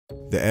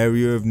The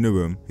area of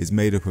Newham is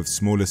made up of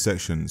smaller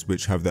sections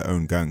which have their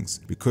own gangs.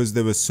 Because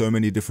there are so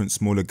many different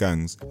smaller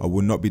gangs, I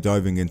will not be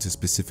diving into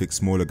specific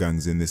smaller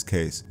gangs in this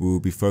case. We will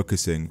be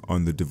focusing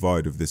on the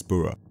divide of this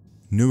borough.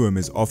 Newham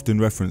is often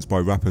referenced by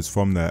rappers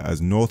from there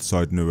as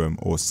Northside Newham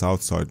or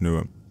Southside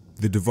Newham.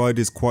 The divide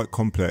is quite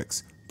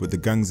complex, but the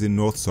gangs in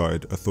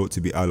Northside are thought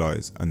to be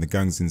allies and the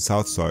gangs in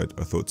Southside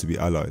are thought to be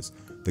allies.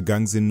 The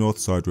gangs in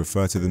Northside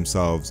refer to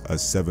themselves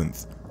as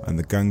 7th and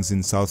the gangs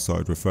in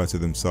Southside refer to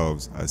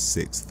themselves as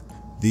 6th.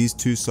 These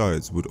two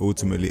sides would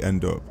ultimately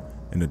end up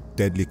in a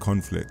deadly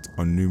conflict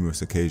on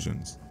numerous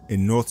occasions.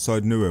 In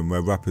Northside Newham,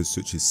 where rappers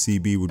such as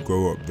CB would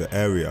grow up, the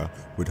area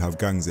would have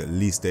gangs at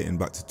least dating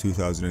back to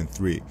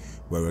 2003,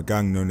 where a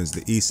gang known as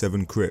the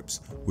E7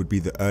 Crips would be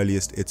the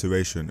earliest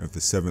iteration of the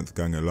 7th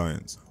Gang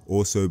Alliance,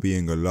 also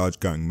being a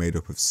large gang made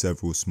up of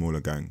several smaller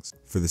gangs.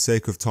 For the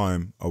sake of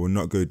time, I will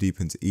not go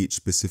deep into each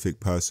specific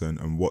person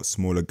and what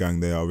smaller gang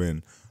they are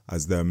in,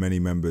 as there are many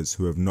members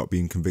who have not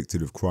been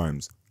convicted of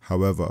crimes.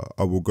 However,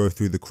 I will go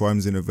through the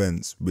crimes and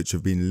events which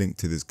have been linked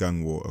to this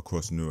gang war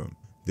across Newham.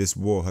 This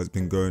war has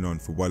been going on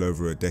for well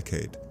over a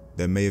decade.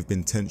 There may have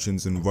been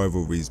tensions and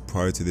rivalries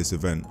prior to this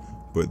event,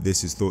 but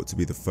this is thought to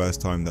be the first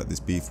time that this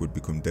beef would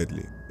become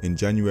deadly. In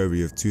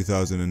January of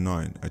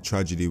 2009, a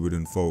tragedy would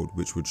unfold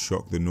which would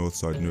shock the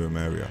Northside Newham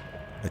area.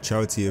 A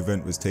charity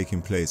event was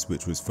taking place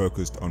which was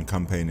focused on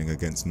campaigning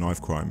against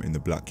knife crime in the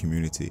black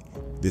community.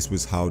 This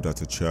was held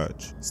at a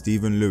church.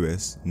 Stephen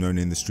Lewis, known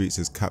in the streets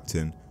as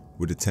Captain,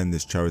 would attend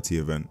this charity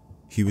event.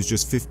 He was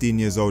just 15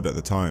 years old at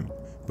the time,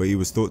 but he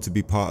was thought to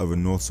be part of a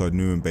Northside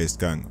Newham based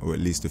gang, or at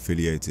least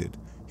affiliated.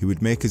 He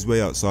would make his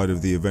way outside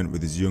of the event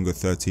with his younger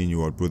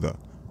 13-year-old brother.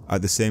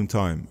 At the same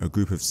time, a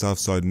group of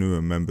Southside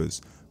Newham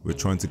members were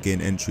trying to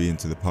gain entry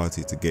into the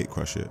party to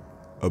gatecrash it.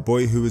 A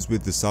boy who was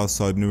with the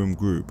Southside Newham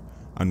group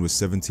and was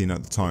 17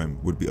 at the time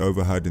would be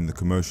overheard in the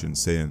commotion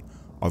saying,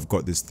 "I've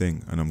got this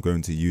thing and I'm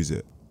going to use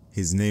it."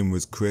 His name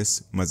was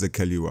Chris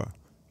Mazakeliwa.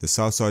 The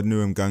Southside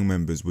Newham gang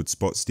members would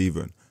spot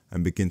Stephen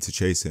and begin to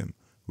chase him.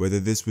 Whether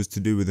this was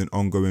to do with an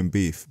ongoing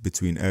beef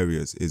between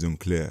areas is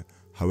unclear.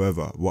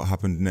 However, what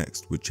happened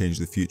next would change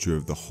the future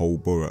of the whole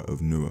borough of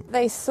Newham.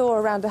 They saw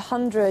around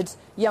 100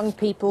 young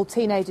people,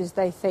 teenagers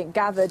they think,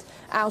 gathered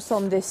out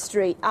on this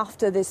street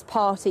after this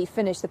party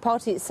finished. The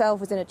party itself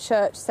was in a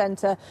church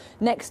centre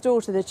next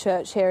door to the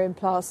church here in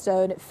Pleas,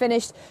 and it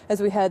finished,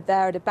 as we heard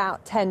there, at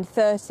about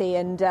 10:30,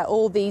 and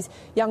all these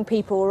young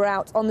people were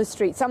out on the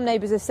street. Some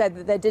neighbours have said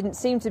that there didn't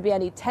seem to be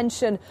any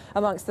tension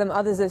amongst them.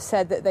 Others have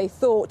said that they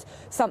thought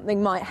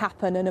something might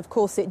happen, and of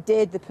course it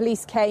did. The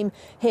police came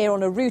here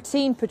on a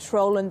routine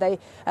patrol and they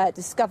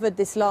discovered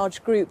this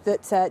large group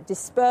that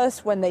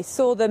dispersed when they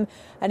saw them,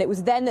 and it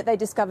was then that they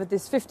discovered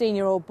this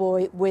 15-year-old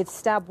boy with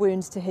stab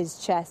wounds to his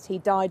chest. He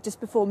died just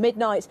before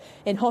midnight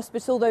in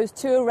hospital. Those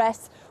two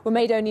arrests were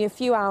made only a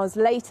few hours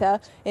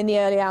later in the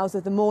early hours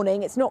of the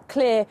morning. It's not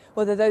clear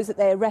whether those that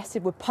they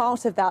arrested were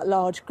part of that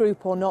large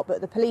group or not,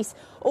 but the police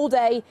all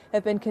day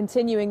have been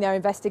continuing their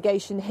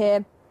investigation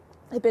here.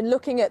 They've been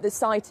looking at the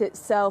site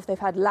itself. They've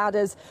had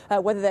ladders.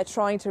 Whether they're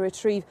trying to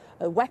retrieve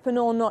a weapon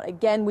or not,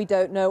 again, we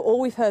don't know. All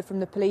we've heard from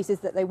the police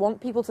is that they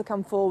want people to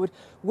come forward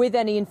with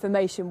any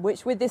information,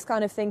 which with this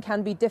kind of thing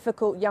can be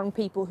difficult. Young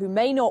people who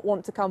may not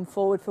want to come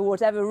forward for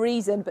whatever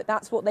reason, but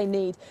that's what they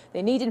need.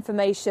 They need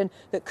information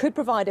that could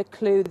provide a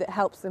clue that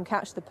helps them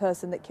catch the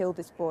person that killed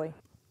this boy.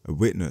 A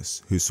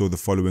witness who saw the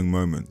following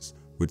moments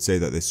would say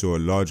that they saw a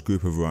large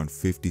group of around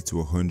 50 to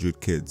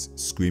 100 kids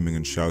screaming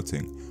and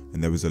shouting,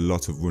 and there was a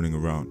lot of running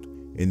around.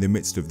 In the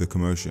midst of the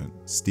commotion,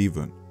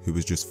 Stephen, who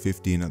was just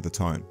 15 at the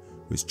time,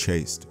 was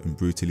chased and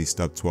brutally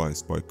stabbed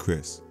twice by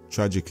Chris.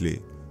 Tragically,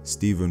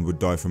 Stephen would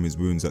die from his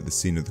wounds at the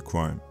scene of the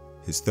crime.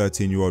 His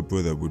 13-year-old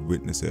brother would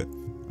witness it,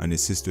 and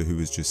his sister, who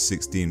was just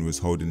 16, was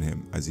holding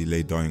him as he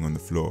lay dying on the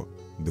floor.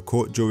 The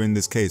court during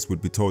this case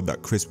would be told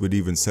that Chris would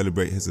even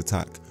celebrate his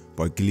attack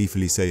by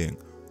gleefully saying,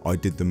 "I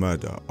did the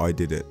murder, I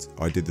did it,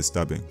 I did the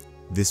stabbing."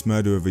 This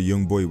murder of a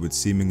young boy would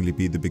seemingly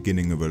be the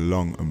beginning of a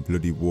long and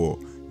bloody war,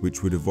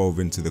 which would evolve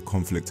into the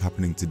conflict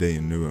happening today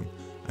in Newham.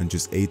 And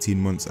just 18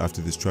 months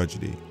after this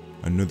tragedy,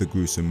 another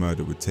gruesome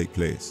murder would take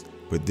place,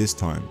 but this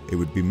time it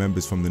would be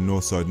members from the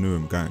Northside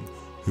Newham gang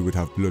who would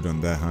have blood on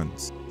their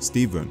hands.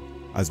 Stephen,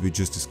 as we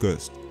just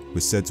discussed,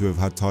 was said to have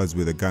had ties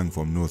with a gang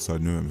from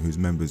Northside Newham whose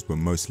members were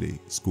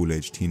mostly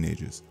school-aged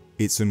teenagers.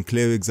 It's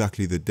unclear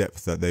exactly the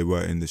depth that they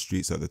were in the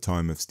streets at the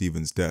time of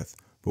Stephen's death,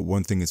 but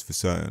one thing is for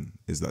certain,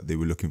 is that they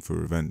were looking for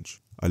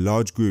revenge. A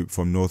large group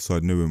from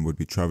Northside Newham would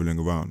be travelling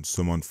around,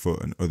 some on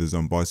foot and others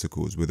on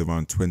bicycles, with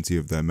around 20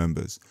 of their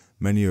members.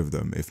 Many of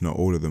them, if not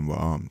all of them, were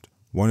armed.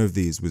 One of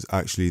these was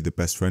actually the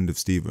best friend of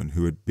Stephen,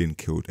 who had been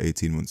killed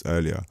 18 months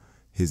earlier.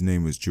 His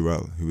name was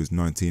Joel, who was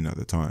 19 at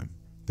the time.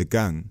 The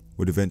gang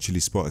would eventually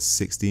spot a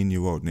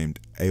 16-year-old named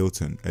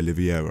Ailton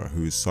Oliveira,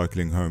 who was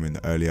cycling home in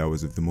the early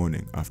hours of the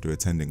morning after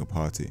attending a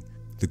party.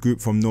 The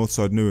group from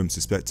Northside Newham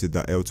suspected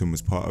that Ailton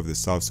was part of the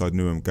Southside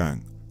Newham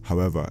gang.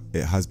 However,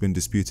 it has been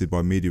disputed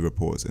by media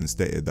reports and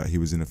stated that he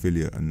was an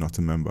affiliate and not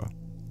a member.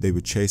 They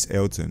would chase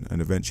Ailton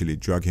and eventually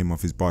drag him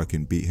off his bike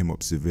and beat him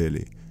up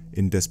severely.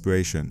 In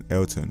desperation,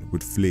 Elton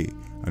would flee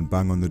and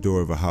bang on the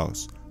door of a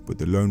house, but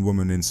the lone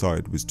woman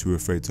inside was too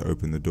afraid to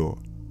open the door.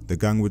 The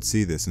gang would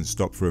see this and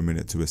stop for a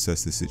minute to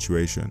assess the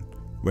situation,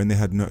 when they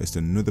had noticed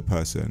another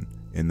person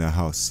in their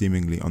house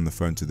seemingly on the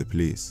phone to the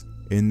police.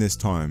 In this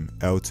time,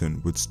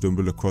 Elton would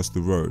stumble across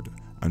the road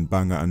and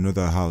bang at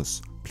another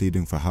house,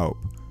 pleading for help.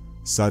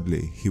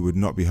 Sadly, he would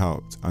not be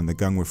helped and the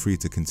gang were free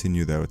to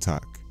continue their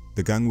attack.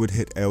 The gang would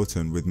hit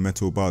Elton with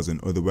metal bars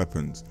and other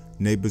weapons.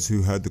 Neighbours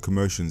who heard the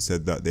commotion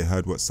said that they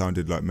heard what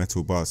sounded like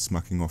metal bars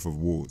smacking off of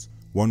walls.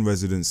 One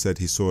resident said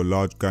he saw a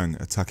large gang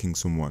attacking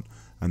someone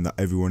and that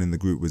everyone in the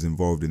group was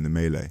involved in the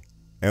melee.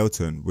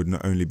 Elton would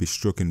not only be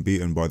struck and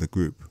beaten by the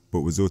group,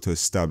 but was also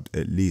stabbed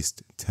at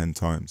least 10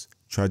 times.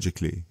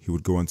 Tragically, he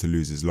would go on to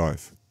lose his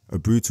life. A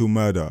brutal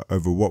murder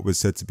over what was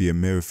said to be a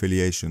mere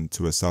affiliation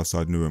to a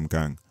Southside Newham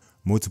gang.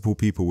 Multiple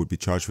people would be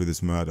charged for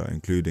this murder,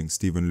 including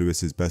Stephen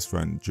Lewis's best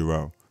friend,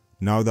 Jarrell.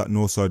 Now that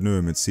Northside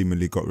Newham had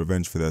seemingly got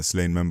revenge for their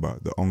slain member,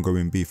 the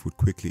ongoing beef would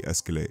quickly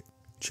escalate.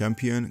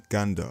 Champion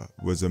Gander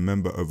was a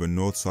member of a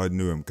Northside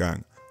Newham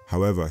gang.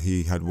 However,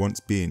 he had once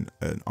been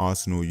an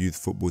Arsenal youth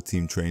football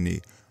team trainee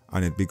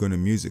and had begun a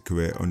music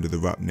career under the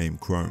rap name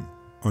Chrome.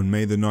 On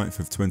May the 9th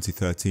of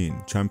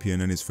 2013,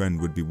 Champion and his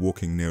friend would be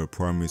walking near a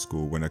primary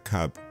school when a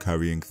cab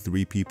carrying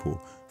 3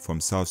 people from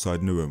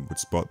Southside Newham would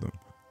spot them.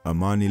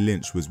 Armani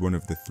Lynch was one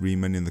of the 3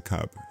 men in the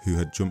cab who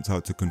had jumped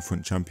out to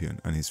confront Champion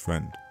and his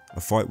friend. A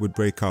fight would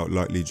break out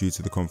likely due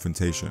to the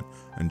confrontation,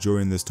 and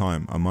during this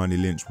time Armani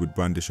Lynch would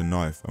brandish a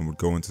knife and would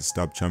go on to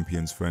stab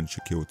Champion's friend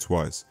Shaquille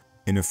twice.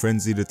 In a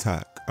frenzied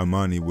attack,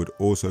 Armani would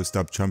also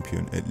stab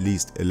Champion at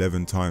least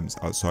 11 times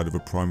outside of a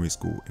primary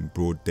school in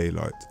broad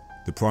daylight.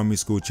 The primary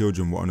school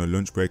children were on a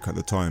lunch break at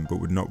the time but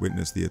would not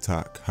witness the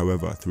attack.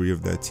 However, 3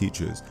 of their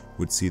teachers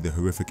would see the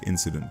horrific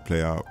incident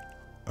play out.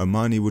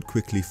 Armani would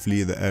quickly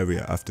flee the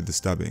area after the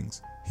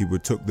stabbings. He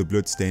would tuck the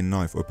blood-stained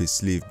knife up his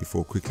sleeve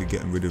before quickly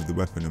getting rid of the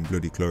weapon and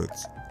bloody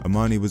clothes.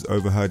 Armani was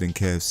overheard in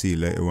KFC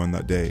later on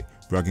that day,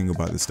 bragging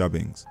about the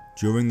stabbings.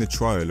 During the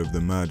trial of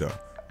the murder,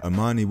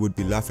 Armani would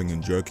be laughing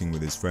and joking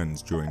with his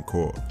friends during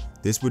court.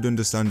 This would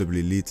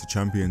understandably lead to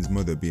Champion's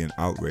mother being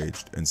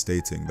outraged and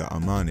stating that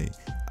Armani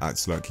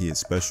acts like he is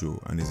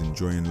special and is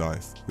enjoying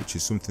life, which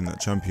is something that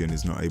Champion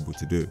is not able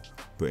to do.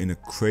 But in a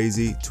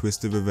crazy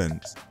twist of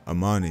events,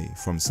 Armani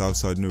from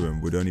Southside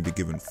Newham would only be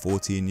given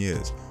 14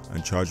 years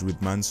and charged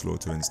with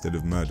manslaughter instead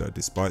of murder,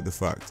 despite the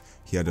fact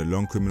he had a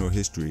long criminal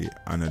history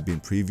and had been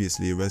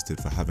previously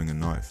arrested for having a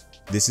knife.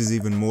 This is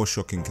even more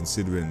shocking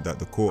considering that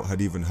the court had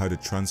even heard a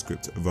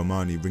transcript of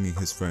Armani ringing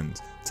his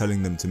friends,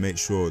 telling them to make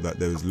sure that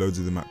there was loads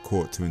of them at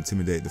court to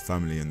intimidate the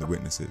family and the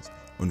witnesses.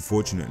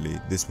 Unfortunately,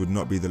 this would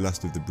not be the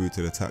last of the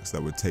brutal attacks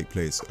that would take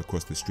place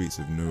across the streets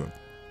of Newham.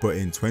 But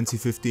in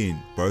 2015,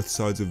 both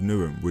sides of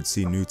Newham would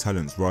see new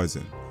talents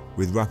rising,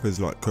 with rappers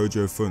like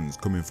Kojo Funds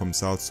coming from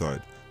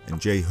Southside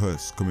and Jay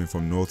Huss coming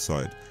from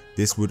Northside.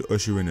 This would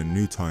usher in a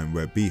new time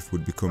where beef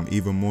would become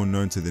even more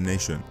known to the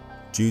nation,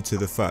 due to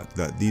the fact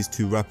that these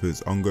 2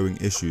 rappers' ongoing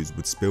issues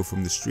would spill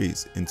from the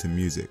streets into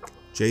music.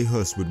 Jay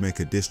Huss would make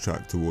a diss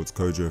track towards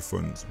Kojo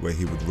Funds where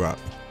he would rap,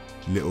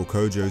 "Little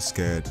Kojo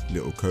scared,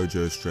 little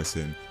Kojo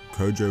stressing,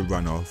 Kojo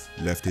ran off,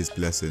 left his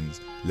blessings,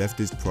 left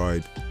his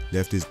pride,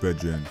 left his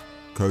brethren,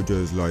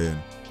 Kojo's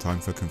lying, time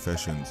for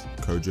confessions,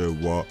 Kojo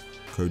what,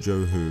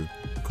 Kojo who,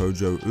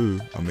 Kojo ooh,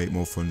 I make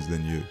more funds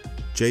than you."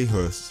 Jay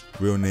Huss,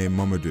 real name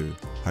Mamadou,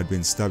 had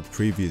been stabbed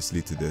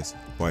previously to this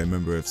by a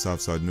member of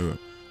Southside Newham,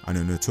 and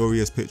a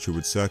notorious picture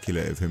would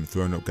circulate of him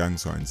throwing up gang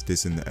signs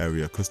dissing the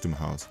area custom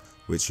house,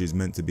 which is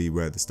meant to be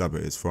where the stabber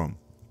is from.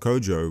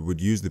 Kojo would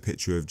use the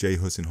picture of Jay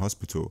Huss in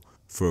hospital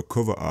for a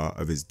cover art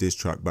of his diss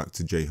track back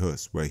to Jay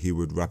Huss, where he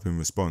would rap in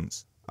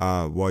response,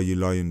 "Ah, why you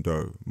lying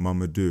though?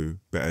 Mamadou,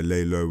 better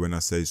lay low when I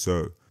say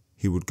so."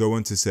 He would go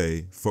on to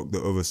say, "Fuck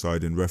the other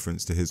side" in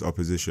reference to his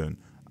opposition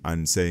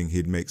and saying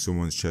he'd make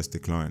someone's chest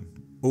decline.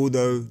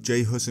 Although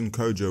Jay Huss and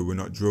Kojo were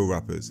not drill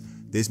rappers,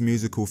 this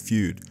musical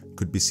feud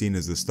could be seen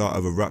as the start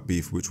of a rap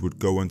beef which would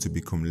go on to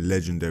become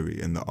legendary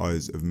in the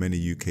eyes of many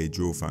UK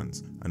drill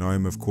fans. And I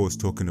am of course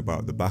talking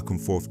about the back and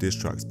forth diss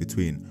tracks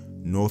between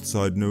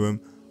Northside Newham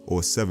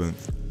or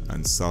 7th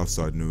and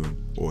Southside Newham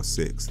or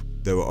 6th.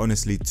 There were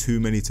honestly too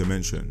many to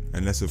mention,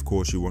 unless of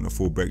course you want a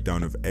full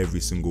breakdown of every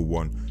single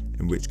one,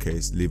 in which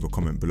case leave a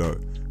comment below.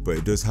 But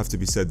it does have to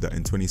be said that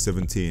in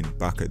 2017,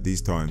 back at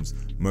these times,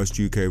 most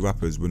UK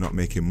rappers were not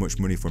making much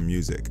money from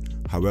music.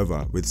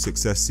 However, with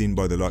success seen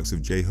by the likes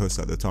of Jay Huss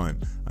at the time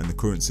and the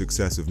current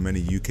success of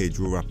many UK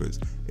drill rappers,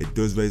 it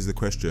does raise the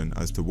question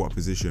as to what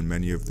position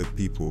many of the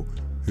people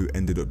who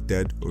ended up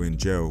dead or in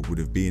jail would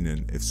have been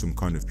in if some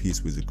kind of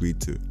peace was agreed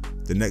to.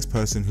 The next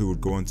person who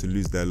would go on to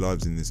lose their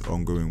lives in this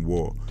ongoing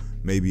war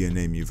may be a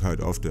name you've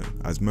heard often.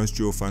 As most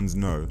drill fans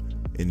know,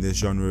 in this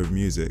genre of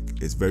music,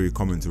 it's very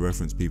common to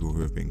reference people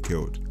who have been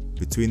killed.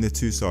 Between the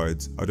 2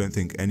 sides, I don't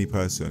think any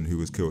person who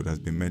was killed has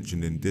been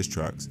mentioned in diss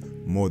tracks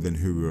more than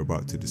who we're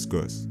about to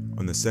discuss.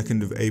 On the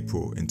 2nd of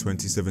April in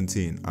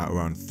 2017 at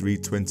around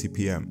 3:20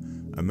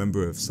 PM, a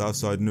member of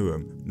Southside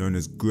Newham known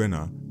as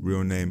Grinner,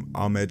 real name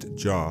Ahmed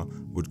Jar,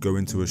 would go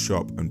into a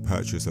shop and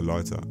purchase a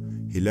lighter.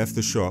 He left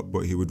the shop,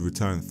 but he would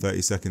return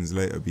 30 seconds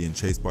later being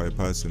chased by a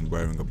person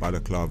wearing a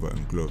balaclava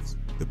and gloves.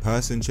 The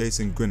person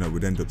chasing Grinner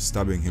would end up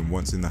stabbing him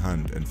once in the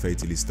hand and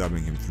fatally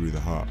stabbing him through the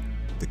heart.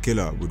 The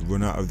killer would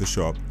run out of the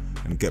shop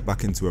and get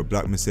back into a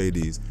black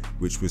Mercedes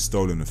which was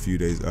stolen a few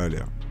days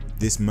earlier.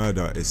 This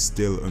murder is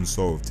still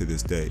unsolved to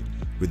this day,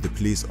 with the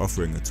police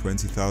offering a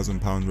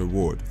 £20,000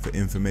 reward for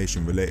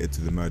information related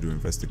to the murder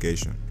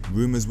investigation.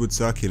 Rumours would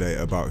circulate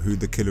about who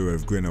the killer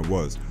of Grinner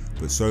was,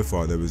 but so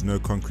far there was no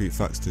concrete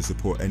facts to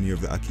support any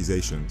of the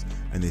accusations,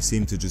 and they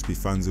seem to just be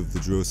fans of the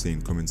drill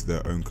scene coming to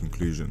their own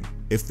conclusion.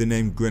 If the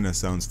name Grinner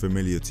sounds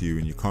familiar to you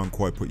and you can't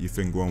quite put your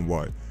finger on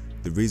why,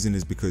 the reason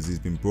is because he's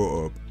been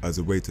brought up as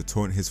a way to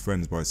taunt his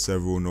friends by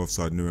several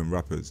Northside Newham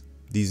rappers.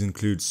 These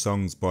include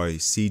songs by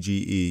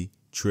CGE,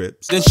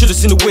 Trips. Then should've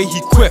seen the way he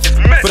crept,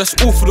 but that's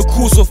all for the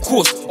cause, of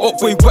course.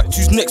 Up way back,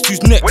 who's next,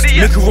 who's next?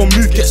 Make a wrong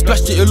move, get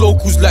splashed at your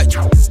locals like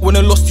when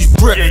I lost his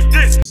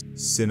breath.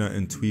 Sinner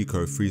and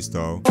Tweeko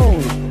freestyle. Oh,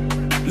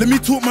 let me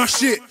talk my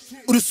shit.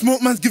 All the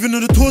smoke man's giving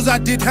all the tours I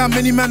did. How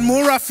many man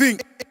more I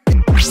think?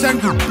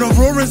 Sangre, no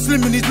roaring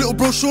slim and his little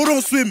bro sure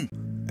don't swim.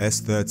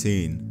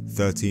 S13,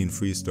 13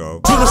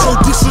 freestyle. Tryna show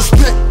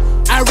disrespect.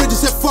 I already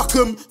said fuck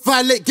 'em.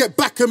 Violate, get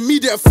back,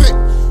 immediate effect.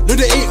 No,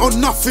 they ain't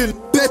on nothing.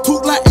 Better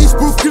talk like ace,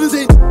 bro, killers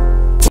ain't.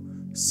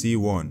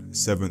 C1,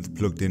 7th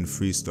plugged in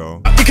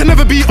freestyle. You can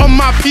never be on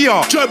my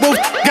PR. Jerk both,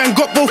 gang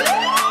got both.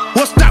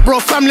 What's that, bro?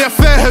 Family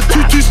affair. Heard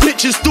two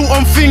snitches still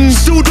on things.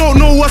 Still don't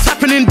know what's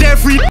happening there.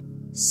 Free.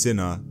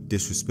 Sinner,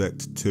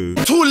 disrespect 2.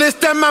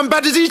 Tallest, them man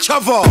bad as each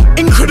other.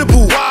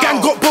 Incredible. Wow.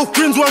 Gang got both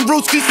grins, one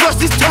roast,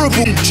 first is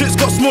terrible. Shit's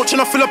got smoked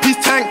and I fill up his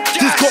tank.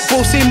 This got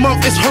both same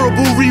month, it's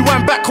horrible.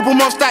 Rewind back couple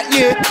months that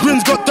year.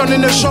 Grins got done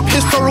in the shop,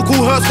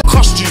 historical hurts got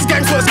costume.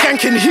 Skanks got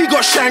skanking, he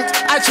got shanked.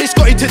 I chased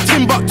Scotty to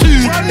Timbuktu.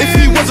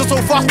 If he wasn't so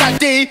fast that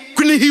day,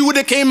 Grinny he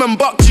would've came and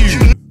bucked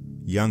you.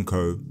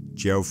 Yanko,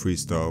 jail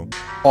freestyle.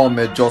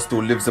 Ahmed Jar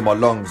still lives in my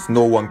lungs.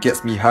 No one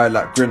gets me high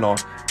like Grinner.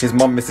 His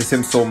mum misses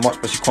him so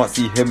much, but she can't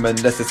see him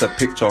unless it's a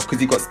picture. Cause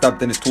he got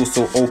stabbed and his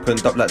torso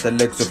opened up like the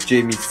legs of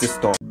Jamie's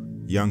sister.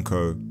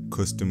 Yanko,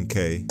 Custom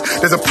K.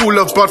 There's a pool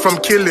of blood from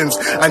killings,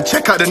 and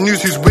check out the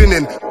news who's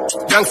winning.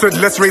 Yang said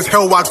let's raise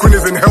hell while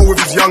Grinner's in hell with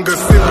his younger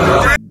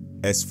sibling.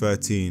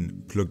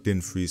 S13, plugged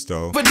in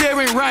freestyle. But there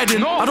ain't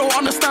riding, I don't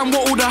understand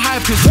what all the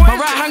hype is. My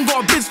right hand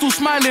got a bit still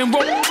smiling,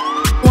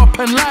 up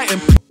and lighting.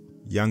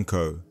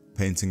 Yanko,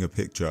 painting a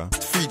picture.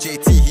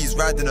 3JT, he's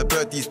riding a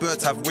bird. These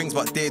birds have wings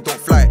but they don't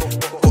fly.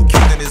 Got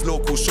killed in his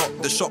local shop.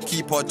 The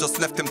shopkeeper just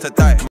left him to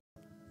die.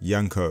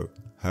 Yanko,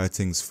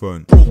 hurting's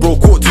fun. Bro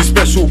caught 2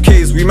 special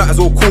Ks. We might as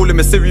well call him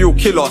a serial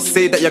killer.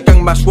 Say that your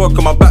gang mash work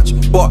on my batch,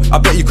 but I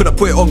bet you couldn't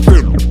put it on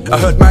film. I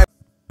heard my...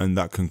 And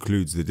that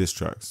concludes the diss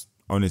tracks.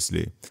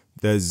 Honestly,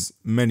 there's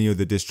many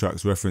other diss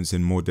tracks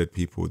referencing more dead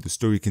people. The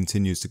story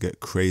continues to get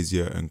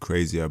crazier and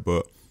crazier,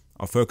 but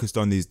I focused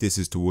on these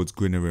disses towards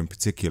Grinner in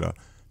particular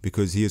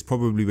because he has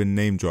probably been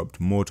name dropped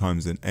more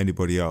times than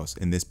anybody else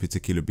in this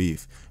particular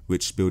beef,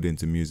 which spilled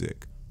into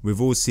music. We've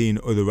all seen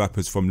other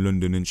rappers from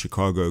London and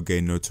Chicago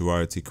gain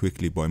notoriety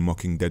quickly by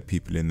mocking dead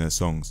people in their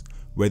songs,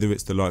 whether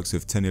it's the likes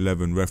of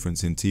 1011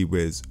 referencing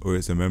T-Wiz or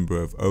it's a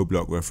member of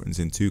O-Block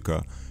referencing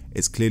Tuka.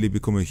 It's clearly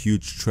become a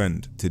huge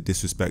trend to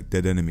disrespect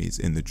dead enemies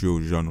in the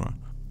drill genre.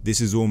 This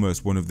is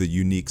almost one of the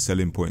unique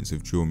selling points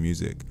of drill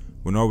music.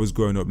 When I was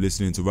growing up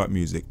listening to rap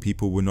music,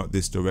 people were not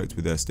this direct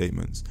with their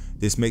statements.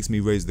 This makes me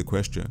raise the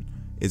question,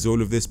 is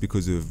all of this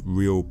because of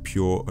real,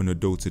 pure,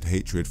 unadulterated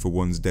hatred for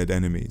one's dead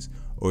enemies,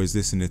 or is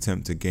this an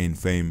attempt to gain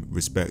fame,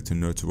 respect and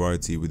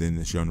notoriety within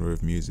this genre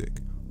of music?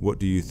 What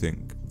do you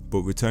think?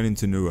 But returning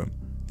to Newham,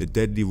 the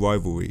deadly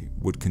rivalry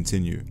would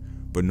continue,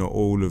 but not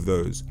all of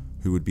those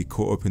who would be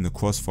caught up in the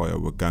crossfire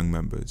were gang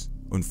members.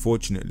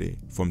 Unfortunately,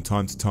 from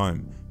time to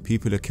time,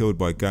 people are killed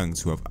by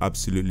gangs who have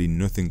absolutely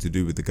nothing to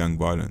do with the gang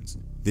violence.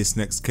 This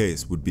next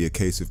case would be a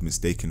case of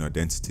mistaken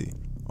identity.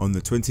 On the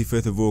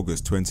 25th of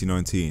August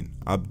 2019,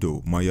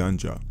 Abdul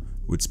Mayanja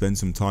would spend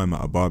some time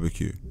at a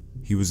barbecue.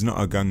 He was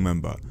not a gang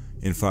member.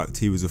 In fact,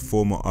 he was a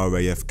former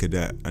RAF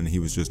cadet and he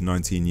was just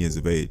 19 years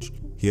of age.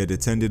 He had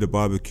attended a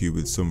barbecue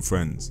with some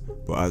friends,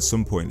 but at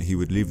some point he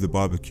would leave the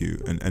barbecue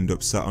and end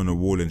up sat on a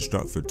wall in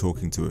Stratford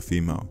talking to a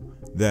female.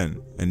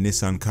 Then, a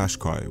Nissan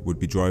Qashqai would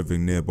be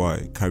driving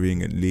nearby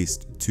carrying at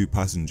least 2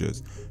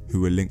 passengers who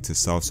were linked to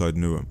Southside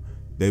Newham.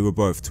 They were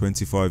both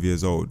 25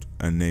 years old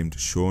and named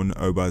Sean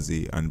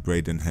Obazi and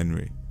Braden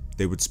Henry.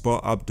 They would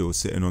spot Abdul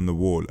sitting on the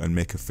wall and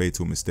make a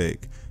fatal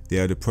mistake. They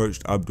had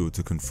approached Abdul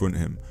to confront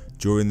him.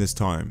 During this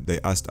time, they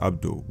asked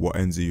Abdul, "What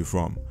ends are you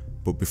from?"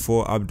 But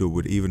before Abdul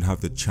would even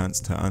have the chance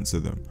to answer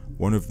them,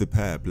 one of the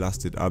pair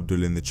blasted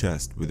Abdul in the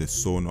chest with a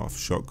sawn-off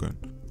shotgun.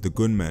 The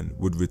gunmen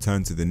would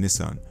return to the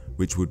Nissan,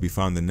 which would be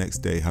found the next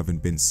day having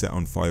been set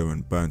on fire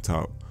and burnt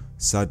out.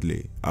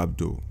 Sadly,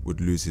 Abdul would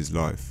lose his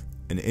life.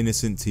 An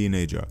innocent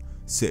teenager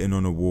sitting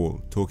on a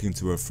wall talking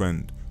to a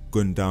friend,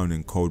 gunned down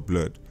in cold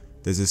blood.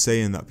 There's a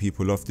saying that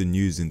people often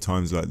use in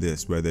times like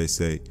this where they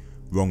say,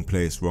 "Wrong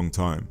place, wrong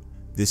time."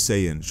 This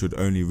saying should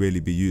only really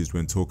be used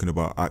when talking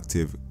about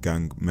active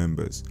gang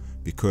members,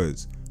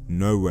 because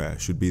nowhere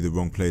should be the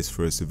wrong place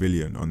for a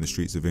civilian on the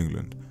streets of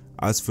England.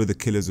 As for the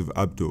killers of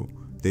Abdul,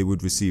 they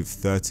would receive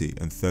 30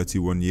 and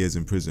 31 years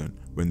in prison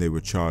when they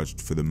were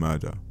charged for the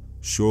murder.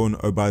 Sean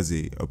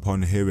Obazi,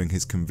 upon hearing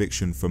his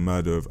conviction for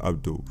murder of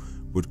Abdul,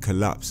 would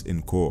collapse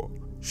in court.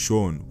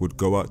 Sean would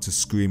go out to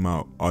scream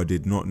out, "I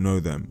did not know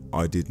them,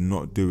 I did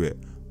not do it,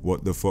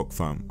 what the fuck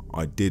fam,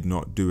 I did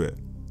not do it."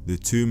 The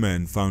two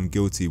men found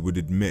guilty would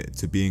admit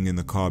to being in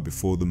the car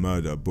before the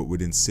murder, but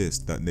would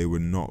insist that they were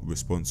not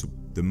responsible.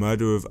 The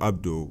murder of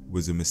Abdul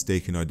was a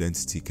mistaken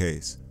identity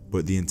case,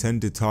 but the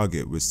intended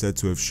target was said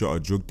to have shot a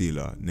drug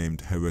dealer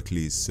named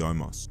Heracles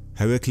Simos.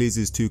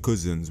 Heracles' two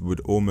cousins would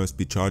almost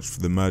be charged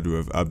for the murder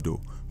of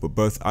Abdul, but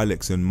both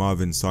Alex and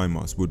Marvin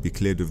Simos would be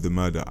cleared of the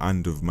murder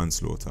and of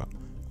manslaughter.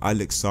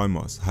 Alex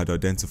Simos had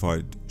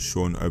identified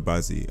Sean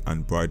Obazi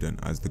and Bryden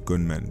as the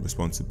gunmen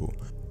responsible.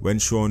 When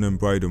Sean and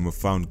Bryden were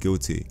found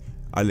guilty,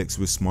 Alex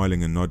was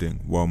smiling and nodding,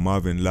 while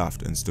Marvin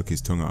laughed and stuck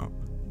his tongue out.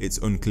 It's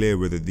unclear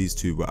whether these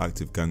two were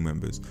active gang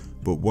members,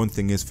 but one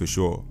thing is for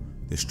sure,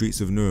 the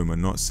streets of Newham are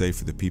not safe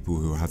for the people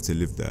who have to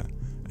live there,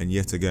 and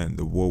yet again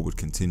the war would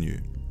continue.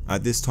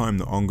 At this time,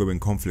 the ongoing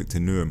conflict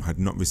in Newham had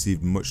not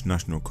received much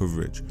national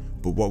coverage,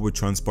 but what would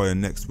transpire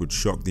next would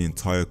shock the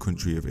entire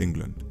country of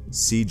England.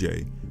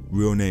 CJ,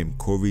 real name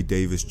Corey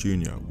Davis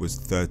Jr., was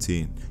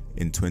 13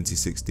 in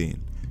 2016.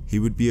 He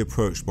would be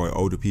approached by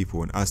older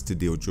people and asked to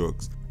deal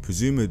drugs.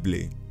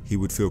 Presumably, he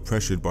would feel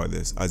pressured by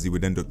this, as he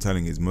would end up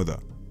telling his mother.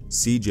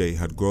 CJ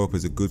had grown up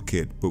as a good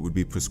kid but would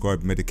be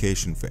prescribed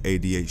medication for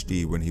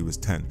ADHD when he was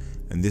 10,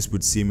 and this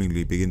would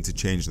seemingly begin to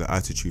change the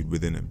attitude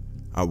within him.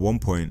 At one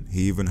point,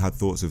 he even had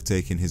thoughts of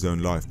taking his own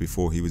life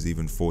before he was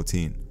even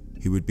 14.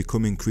 He would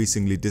become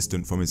increasingly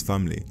distant from his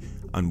family,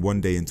 and one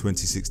day in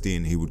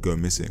 2016 he would go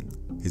missing.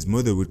 His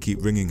mother would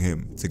keep ringing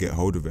him to get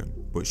hold of him,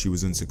 but she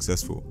was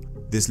unsuccessful.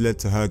 This led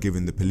to her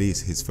giving the police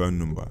his phone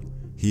number.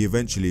 He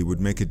eventually would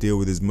make a deal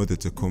with his mother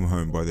to come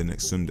home by the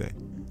next Sunday.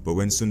 But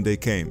when Sunday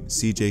came,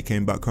 CJ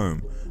came back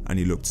home and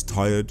he looked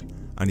tired,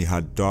 and he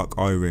had dark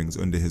eye rings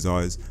under his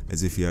eyes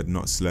as if he had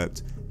not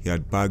slept. He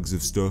had bags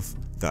of stuff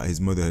that his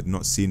mother had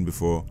not seen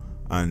before,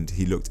 and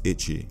he looked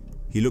itchy.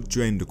 He looked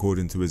drained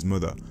according to his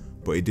mother,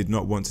 but he did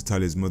not want to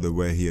tell his mother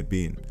where he had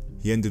been.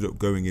 He ended up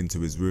going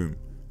into his room,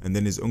 and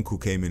then his uncle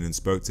came in and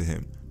spoke to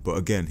him, but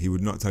again he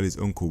would not tell his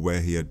uncle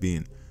where he had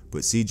been.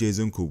 But CJ's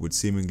uncle would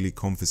seemingly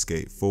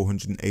confiscate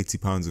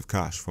 £480 of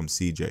cash from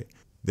CJ.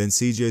 Then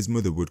CJ's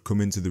mother would come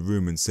into the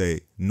room and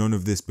say, "None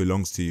of this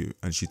belongs to you,"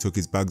 and she took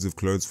his bags of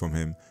clothes from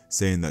him,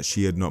 saying that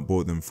she had not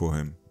bought them for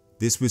him.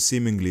 This was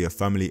seemingly a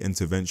family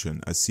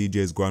intervention, as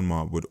CJ's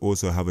grandma would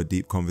also have a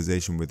deep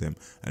conversation with him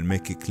and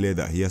make it clear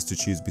that he has to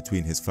choose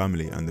between his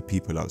family and the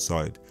people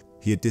outside.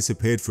 He had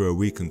disappeared for a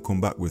week and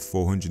come back with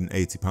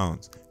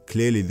 £480.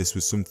 Clearly this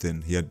was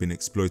something he had been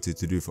exploited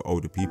to do for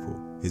older people.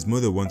 His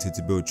mother wanted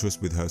to build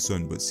trust with her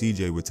son, but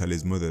CJ would tell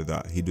his mother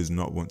that he does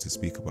not want to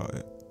speak about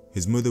it.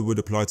 His mother would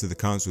apply to the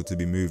council to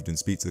be moved and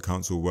speak to the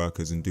council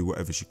workers and do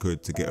whatever she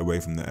could to get away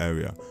from the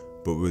area,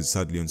 but was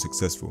sadly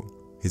unsuccessful.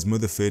 His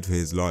mother feared for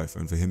his life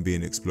and for him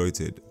being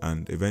exploited,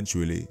 and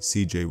eventually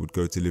CJ would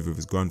go to live with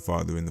his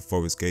grandfather in the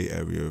Forest Gate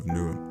area of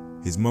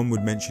Newham. His mum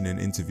would mention in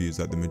interviews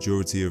that the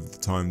majority of the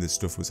time this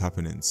stuff was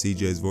happening,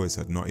 CJ's voice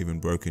had not even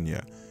broken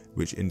yet,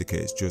 which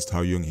indicates just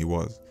how young he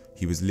was.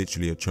 He was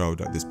literally a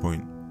child at this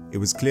point. It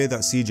was clear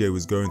that CJ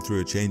was going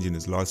through a change in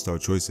his lifestyle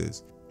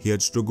choices. He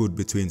had struggled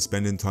between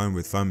spending time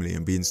with family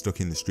and being stuck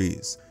in the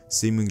streets,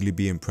 seemingly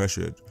being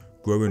pressured.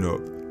 Growing up,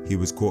 he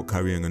was caught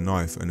carrying a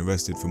knife and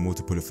arrested for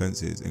multiple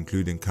offences,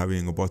 including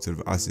carrying a bottle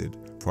of acid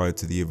prior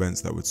to the events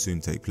that would soon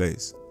take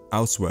place.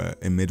 Elsewhere,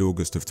 in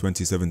mid-August of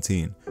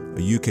 2017,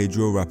 a UK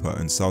drill rapper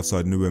and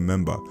Southside Newham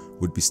member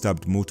would be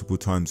stabbed multiple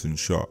times and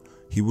shot.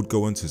 He would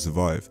go on to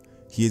survive.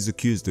 He is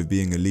accused of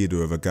being a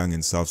leader of a gang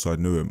in Southside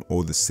Newham,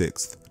 or the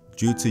 6th.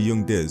 Due to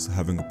Young Diz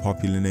having a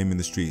popular name in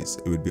the streets,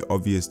 it would be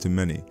obvious to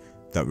many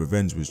that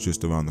revenge was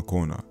just around the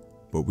corner,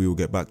 but we will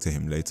get back to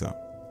him later.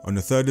 On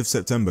the 3rd of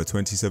September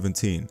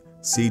 2017,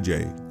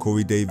 CJ,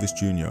 Corey Davis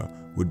Jr.,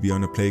 would be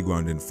on a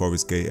playground in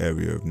Forest Gate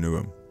area of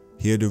Newham.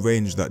 He had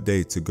arranged that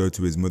day to go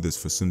to his mother's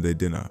for Sunday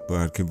dinner, but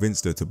had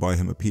convinced her to buy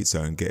him a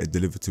pizza and get it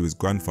delivered to his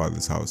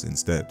grandfather's house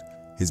instead.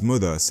 His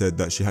mother said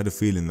that she had a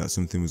feeling that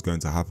something was going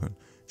to happen.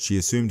 She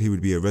assumed he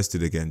would be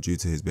arrested again due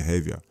to his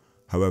behaviour.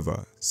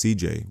 However,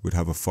 CJ would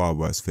have a far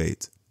worse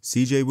fate.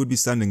 CJ would be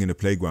standing in a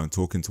playground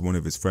talking to one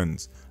of his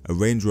friends. A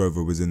Range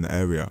Rover was in the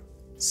area.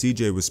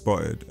 CJ was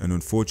spotted, and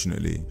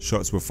unfortunately,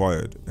 shots were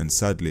fired, and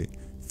sadly,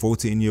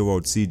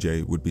 14-year-old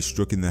CJ would be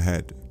struck in the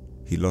head.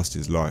 He lost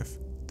his life.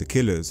 The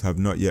killers have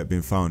not yet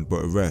been found,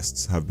 but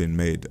arrests have been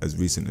made as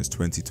recent as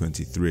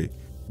 2023.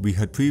 We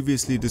had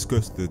previously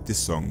discussed the diss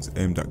songs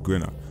aimed at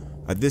Grinner.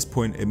 At this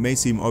point, it may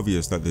seem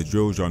obvious that the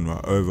drill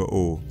genre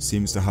overall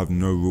seems to have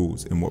no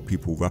rules in what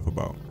people rap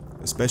about,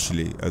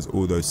 especially as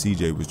although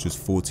CJ was just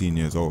 14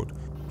 years old,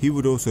 he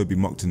would also be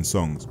mocked in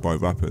songs by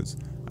rappers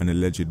and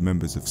alleged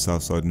members of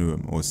Southside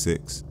Newham or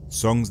 6.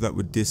 Songs that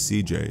would diss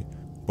CJ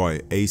by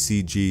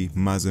ACG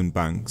Mazen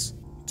Banks,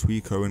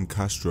 Tweeko and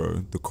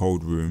Castro The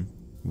Cold Room,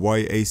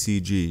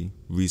 YACG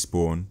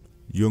Respawn,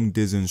 Young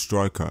Diz and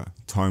Striker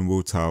Time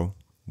Will Tell,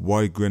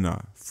 Y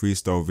Grinner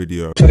Freestyle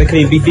Video. Try to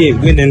claim beef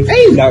ain't winning.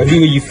 Like,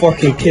 who are you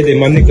fucking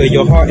kidding? My nigga,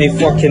 your heart ain't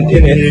fucking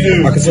in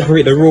it. I can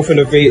separate the raw from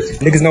the vape.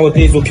 Niggas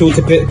nowadays will kill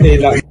to pay.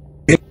 Like,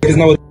 niggas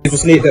nowadays will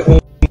snake their own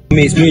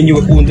mates. Me and you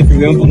were born different,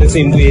 we weren't born the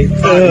same way.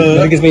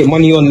 Niggas make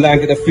money online,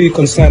 get the food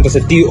consigned. That's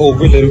a DO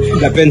rhythm.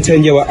 Like Ben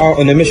 10, you were out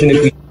on a mission.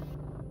 If we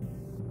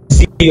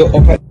see you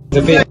up at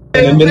the vape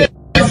in a minute.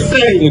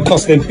 You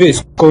cuss them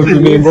bitch, go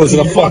through me and Rose in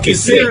a fucking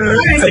sick.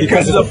 Tell you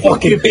guys is a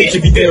fucking bitch.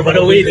 If you didn't run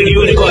away, then you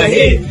would've got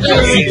hit.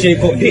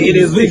 CJ got hit in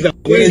his wig.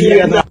 Where's he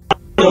at now?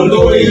 I don't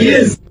know where he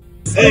is.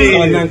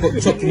 My man got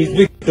chopped in his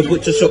wig. The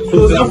butcher shop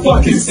closed in a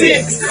fucking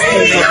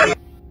 6.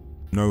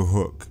 No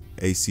Hook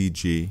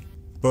ACG.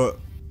 But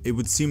it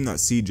would seem that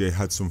CJ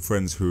had some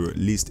friends who were at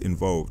least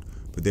involved,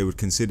 but they would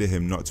consider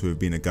him not to have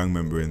been a gang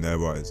member in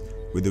their eyes.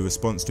 With the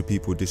response to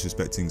people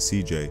disrespecting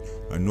CJ,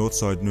 a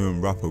Northside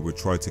Newham rapper would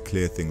try to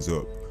clear things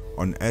up.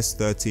 On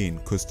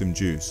S13 Custom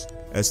Juice,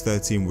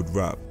 S13 would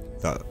rap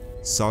that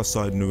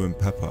Southside Newham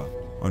Pepper.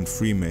 On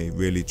Free May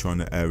really trying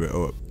to air it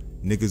up.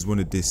 Niggas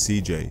wanna diss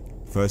CJ,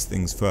 first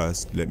things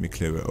first, let me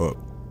clear it up.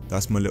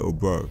 That's my little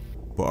bro,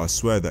 but I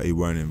swear that he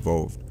weren't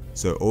involved.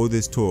 So all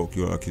this talk,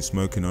 you're like you're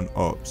smoking on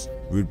ops.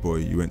 Rude boy,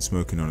 you ain't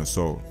smoking on a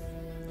soul.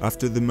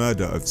 After the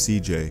murder of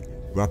CJ,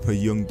 rapper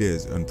Young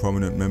Diz and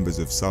prominent members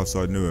of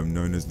Southside Newham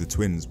known as the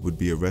Twins would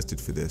be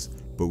arrested for this,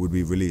 but would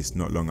be released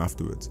not long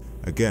afterwards.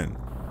 Again,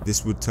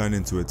 this would turn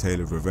into a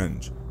tale of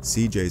revenge.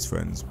 CJ's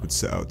friends would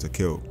set out to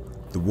kill.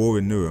 The war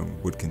in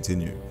Newham would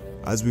continue.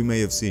 As we may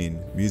have seen,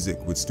 music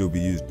would still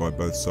be used by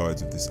both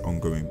sides of this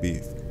ongoing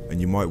beef,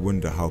 and you might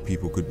wonder how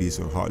people could be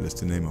so heartless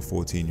to name a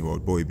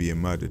 14-year-old boy being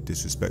murdered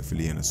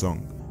disrespectfully in a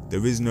song.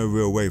 There is no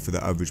real way for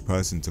the average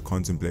person to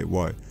contemplate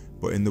why,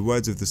 but in the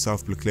words of the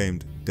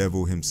self-proclaimed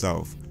devil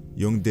himself,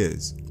 Young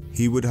Diz,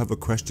 he would have a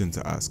question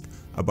to ask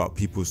about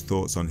people's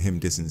thoughts on him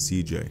dissing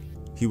CJ.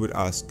 He would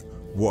ask,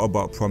 what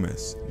about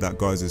Promise? That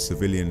guy's a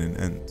civilian in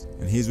Ent.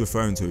 And he's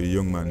referring to a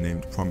young man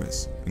named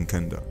Promise in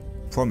Kenda.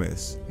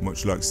 Promise,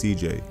 much like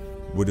CJ,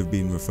 would have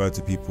been referred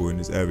to people in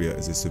his area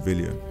as a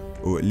civilian,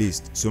 or at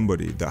least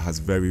somebody that has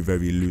very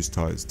loose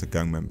ties to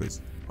gang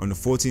members. On the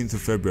 14th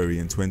of February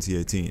in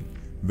 2018,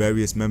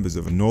 various members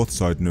of a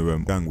Northside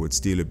Newham gang would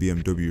steal a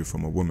BMW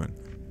from a woman.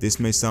 This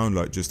may sound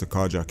like just a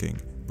carjacking,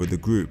 but the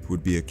group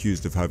would be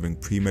accused of having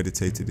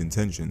premeditated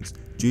intentions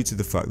due to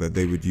the fact that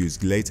they would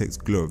use latex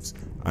gloves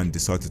and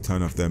decide to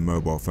turn off their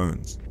mobile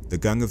phones. The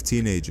gang of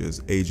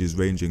teenagers, ages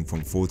ranging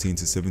from 14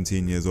 to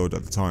 17 years old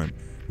at the time,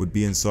 would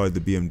be inside the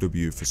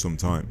BMW for some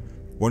time.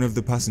 One of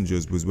the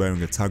passengers was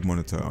wearing a tag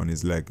monitor on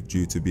his leg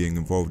due to being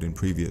involved in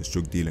previous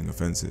drug dealing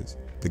offences.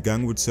 The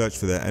gang would search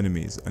for their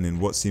enemies, and in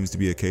what seems to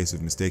be a case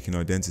of mistaken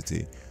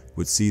identity,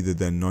 would see the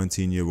then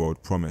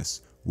 19-year-old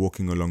Promise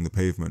walking along the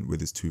pavement with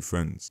his two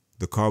friends.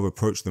 The car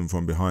approached them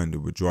from behind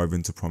and would drive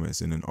into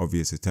Promise in an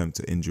obvious attempt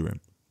to injure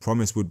him.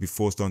 Promise would be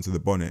forced onto the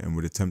bonnet and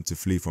would attempt to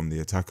flee from the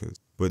attackers,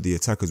 but the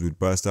attackers would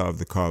burst out of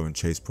the car and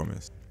chase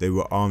Promise. They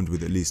were armed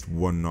with at least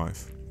one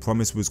knife.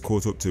 Promise was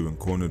caught up to and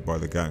cornered by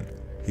the gang.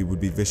 He would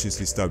be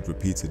viciously stabbed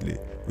repeatedly,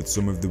 with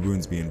some of the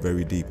wounds being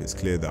very deep. It's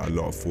clear that a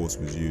lot of force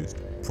was used.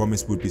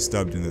 Promise would be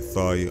stabbed in the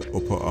thigh,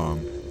 upper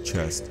arm,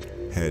 chest,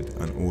 head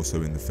and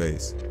also in the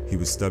face. He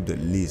was stabbed at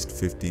least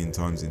 15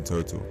 times in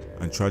total,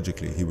 and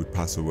tragically he would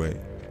pass away.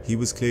 He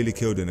was clearly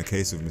killed in a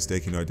case of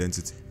mistaken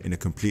identity in a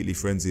completely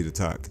frenzied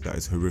attack that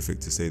is horrific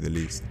to say the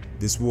least.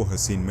 This war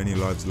has seen many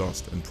lives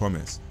lost, and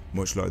Promise,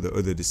 much like the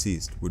other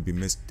deceased, would be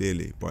missed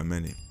dearly by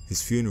many.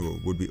 His funeral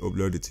would be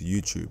uploaded to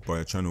YouTube by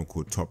a channel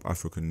called Top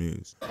African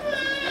News.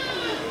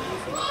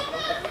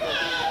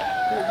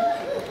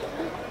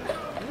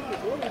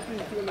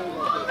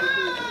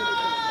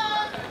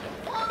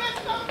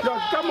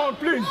 Guys, come on,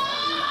 please.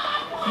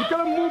 You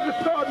gotta move the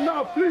crowd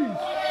now, please.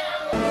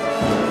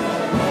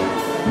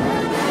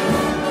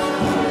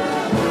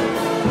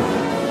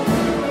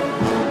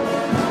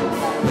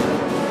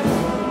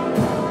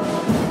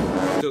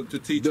 To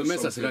teach Demain,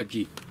 ça sera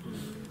qui?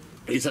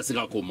 Et ça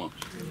sera comment?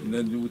 And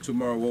then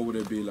tomorrow, what would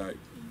it be like?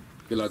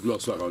 Que la gloire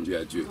soit rendue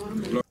à Dieu.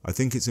 I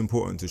think it's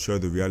important to show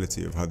the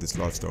reality of how this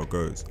lifestyle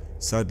goes.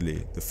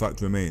 Sadly, the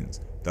fact remains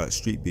that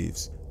street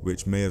beefs,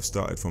 which may have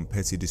started from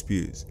petty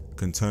disputes,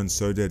 can turn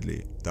so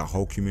deadly that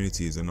whole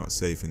communities are not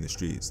safe in the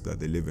streets that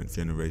they live in for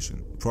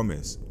generations.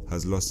 Promise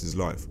has lost his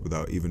life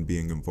without even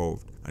being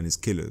involved, and his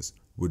killers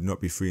would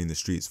not be free in the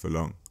streets for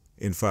long.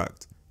 In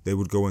fact, they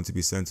would go on to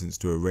be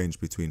sentenced to a range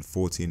between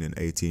 14 and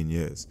 18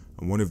 years,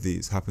 and one of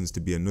these happens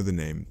to be another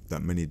name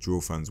that many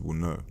drill fans will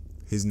know.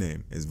 His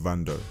name is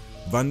Vando.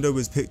 Vando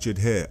is pictured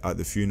here at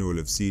the funeral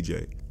of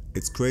CJ.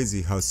 It's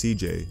crazy how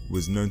CJ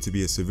was known to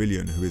be a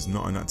civilian who is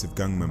not an active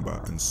gang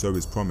member, and so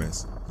is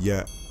Promise,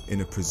 yet in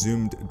a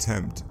presumed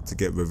attempt to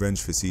get revenge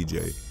for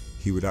CJ,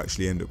 he would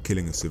actually end up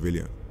killing a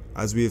civilian.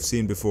 As we have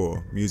seen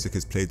before, music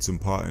has played some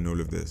part in all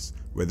of this,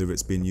 whether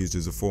it's been used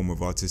as a form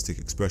of artistic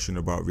expression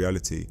about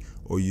reality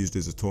or used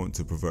as a taunt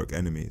to provoke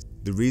enemies.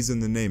 The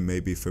reason the name may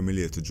be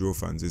familiar to drill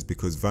fans is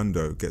because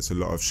Vando gets a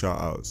lot of shout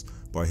outs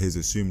by his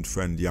assumed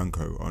friend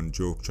Yanko on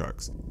drill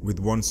tracks, with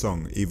one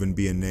song even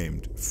being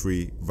named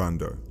Free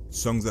Vando.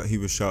 Songs that he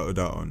was shouted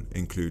out on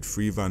include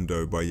Free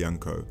Vando by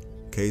Yanko,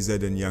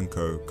 KZ and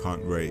Yanko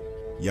Can't Rate,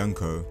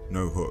 Yanko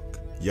No Hook,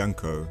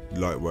 Yanko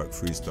Light Work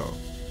Freestyle.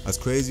 As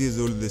crazy as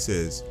all of this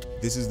is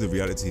the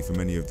reality for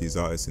many of these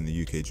artists in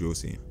the UK drill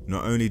scene.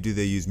 Not only do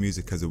they use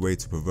music as a way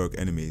to provoke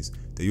enemies,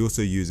 they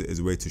also use it as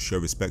a way to show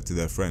respect to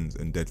their friends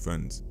and dead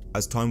friends.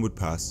 As time would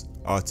pass,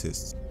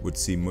 artists would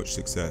see much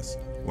success,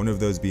 one of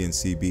those being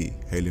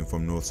CB, hailing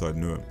from Northside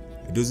Newham.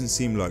 It doesn't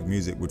seem like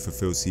music would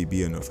fulfill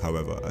CB enough,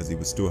 however, as he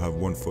would still have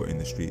one foot in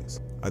the streets.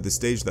 At the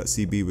stage that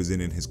CB was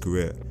in his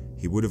career,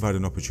 he would have had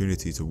an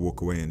opportunity to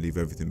walk away and leave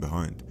everything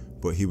behind,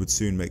 but he would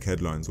soon make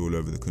headlines all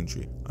over the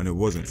country, and it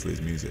wasn't for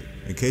his music.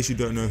 In case you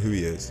don't know who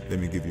he is, let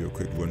me give you a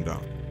quick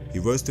rundown. He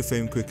rose to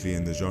fame quickly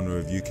in the genre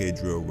of UK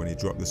drill when he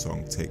dropped the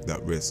song Take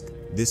That Risk.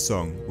 This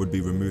song would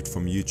be removed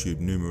from YouTube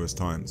numerous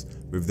times,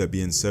 with there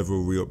being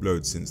several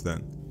re-uploads since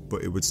then,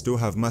 but it would still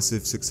have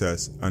massive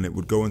success and it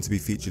would go on to be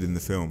featured in the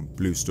film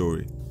Blue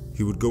Story.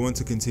 He would go on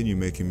to continue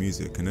making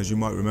music, and as you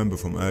might remember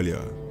from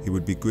earlier, he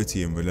would be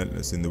gritty and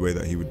relentless in the way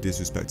that he would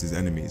disrespect his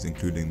enemies,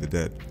 including the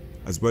dead.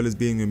 As well as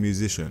being a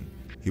musician,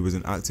 he was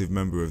an active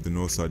member of the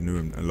Northside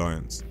Newham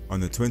Alliance. On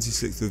the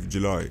 26th of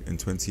July in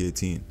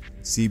 2018,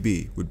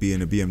 CB would be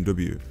in a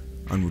BMW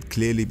and would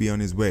clearly be on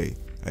his way,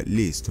 at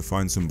least to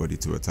find somebody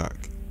to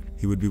attack.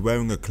 He would be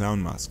wearing a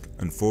clown mask,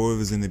 and 4 of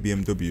us in the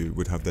BMW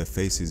would have their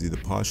faces either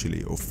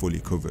partially or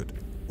fully covered.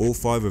 All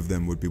 5 of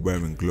them would be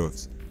wearing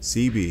gloves.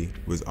 CB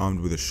was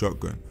armed with a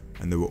shotgun,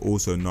 and there were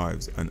also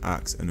knives, an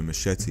axe and a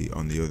machete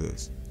on the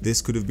others.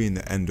 This could have been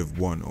the end of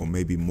one or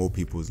maybe more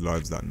people's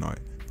lives that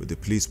night, but the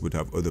police would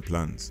have other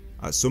plans.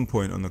 At some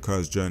point on the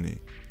car's journey,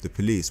 the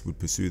police would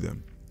pursue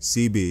them.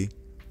 CB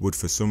would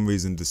for some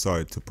reason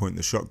decide to point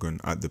the shotgun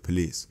at the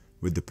police,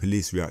 with the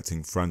police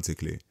reacting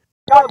frantically.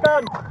 Got a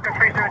gun!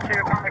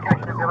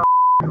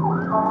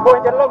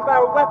 Pointing a long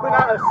barrel weapon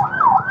at us!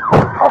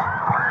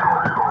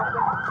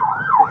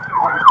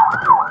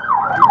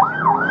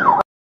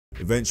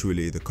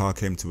 Eventually, the car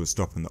came to a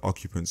stop and the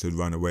occupants had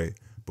run away,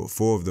 but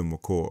 4 of them were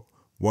caught.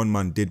 One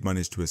man did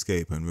manage to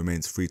escape and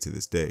remains free to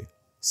this day.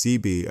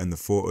 CB and the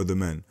 4 other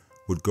men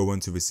would go on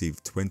to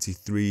receive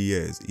 23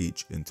 years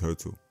each in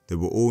total. They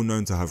were all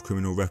known to have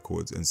criminal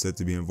records and said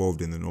to be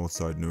involved in the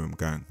Northside Newham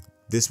gang.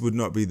 This would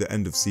not be the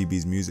end of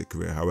CB's music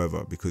career,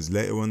 however, because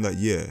later on that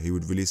year he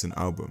would release an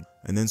album,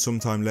 and then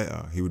sometime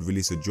later he would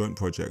release a joint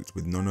project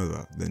with none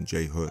other than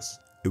J Hus.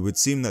 It would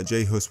seem that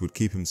J Hus would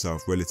keep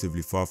himself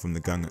relatively far from the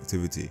gang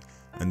activity,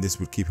 and this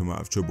would keep him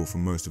out of trouble for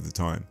most of the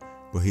time,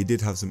 but he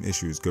did have some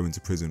issues going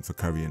to prison for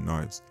carrying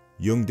knives.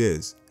 Young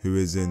Diz, who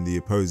is in the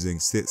opposing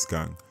Sits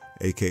gang,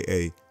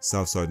 aka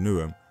Southside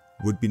Newham,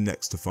 would be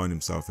next to find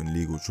himself in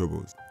legal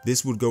troubles.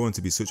 This would go on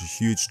to be such a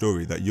huge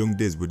story that Young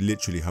Diz would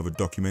literally have a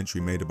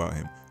documentary made about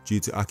him due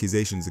to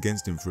accusations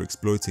against him for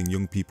exploiting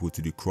young people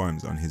to do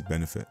crimes on his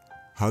benefit.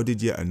 How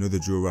did yet another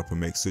drill rapper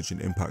make such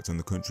an impact on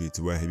the country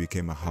to where he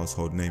became a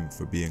household name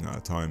for being at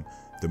a time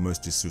the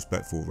most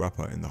disrespectful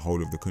rapper in the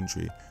whole of the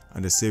country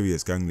and a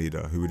serious gang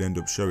leader who would end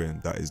up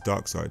showing that his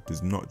dark side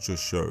does not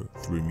just show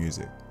through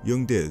music?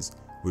 Young Diz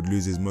would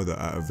lose his mother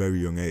at a very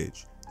young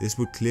age. This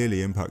would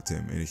clearly impact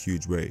him in a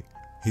huge way.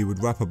 He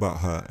would rap about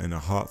her in a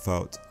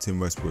heartfelt Tim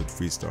Westwood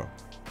freestyle.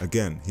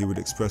 Again, he would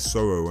express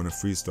sorrow on a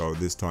freestyle,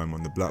 this time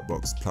on the Black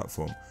Box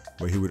platform,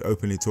 where he would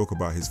openly talk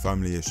about his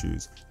family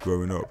issues,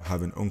 growing up,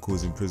 having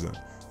uncles in prison,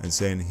 and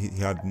saying he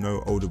had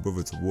no older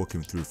brother to walk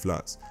him through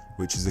flats,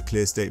 which is a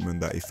clear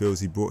statement that he feels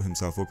he brought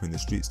himself up in the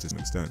streets to some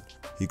extent.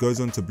 He goes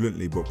on to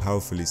bluntly but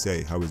powerfully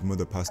say how his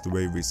mother passed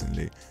away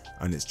recently,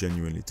 and it's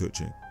genuinely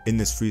touching. In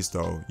this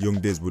freestyle, Young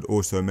Diz would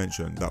also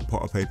mention that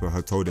Potter Paper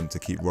had told him to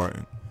keep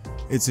writing.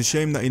 It's a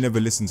shame that he never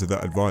listened to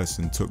that advice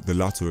and took the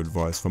latter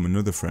advice from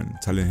another friend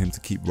telling him to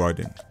keep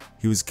writing.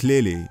 He was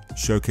clearly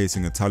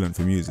showcasing a talent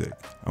for music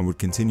and would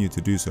continue to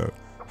do so.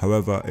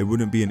 However, it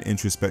wouldn't be an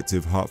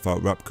introspective,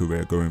 heartfelt rap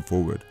career going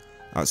forward.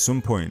 At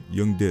some point,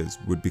 Young Diz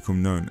would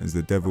become known as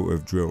the Devil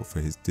of Drill for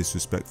his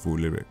disrespectful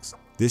lyrics.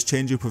 This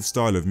change up of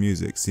style of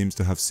music seems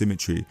to have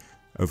symmetry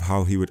of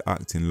how he would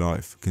act in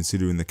life,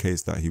 considering the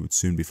case that he would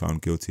soon be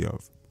found guilty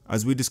of.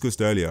 As we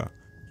discussed earlier,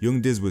 Young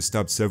Diz was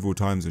stabbed several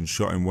times and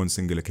shot in one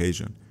single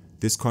occasion.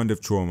 This kind of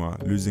trauma,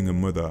 losing a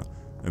mother,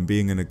 and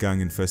being in a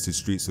gang-infested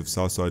streets of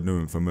Southside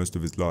Newham for most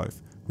of his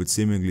life, would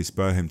seemingly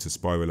spur him to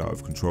spiral out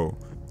of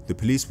control. The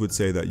police would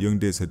say that Young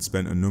Diz had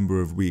spent a number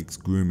of weeks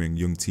grooming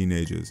young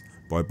teenagers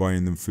by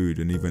buying them food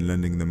and even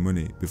lending them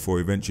money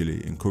before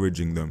eventually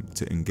encouraging them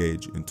to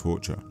engage in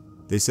torture.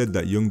 They said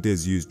that Young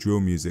Diz used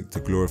drill music to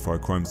glorify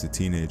crimes to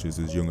teenagers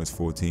as young as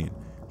 14.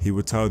 He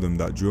would tell them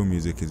that drill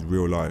music is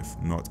real life,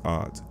 not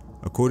art.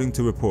 According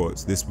to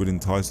reports, this would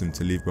entice them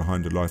to leave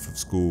behind a life of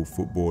school,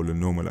 football and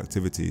normal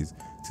activities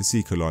to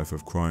seek a life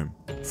of crime.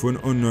 For an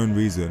unknown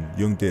reason,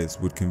 young Diz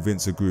would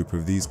convince a group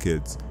of these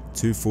kids,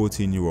 2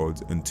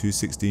 14-year-olds and 2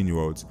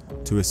 16-year-olds,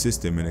 to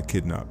assist him in a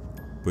kidnap.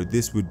 But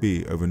this would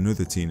be of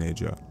another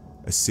teenager,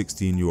 a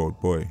 16-year-old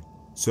boy.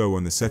 So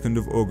on the 2nd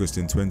of August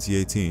in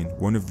 2018,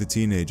 one of the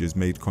teenagers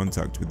made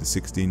contact with the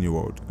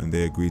 16-year-old and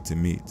they agreed to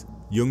meet.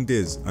 Young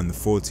Diz and the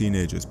 4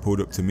 teenagers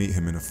pulled up to meet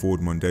him in a Ford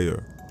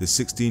Mondeo. The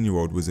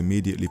 16-year-old was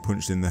immediately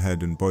punched in the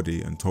head and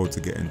body and told to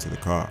get into the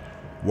car.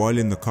 While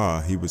in the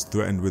car, he was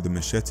threatened with a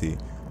machete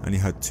and he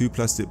had 2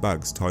 plastic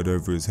bags tied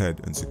over his head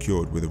and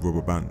secured with a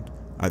rubber band.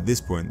 At this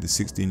point, the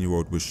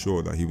 16-year-old was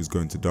sure that he was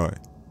going to die.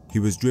 He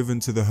was driven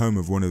to the home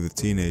of one of the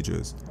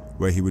teenagers,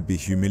 where he would be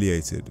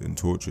humiliated and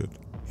tortured.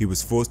 He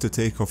was forced to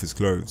take off his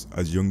clothes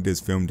as young Diz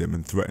filmed him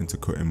and threatened to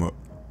cut him up.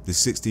 The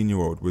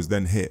 16-year-old was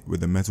then hit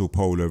with a metal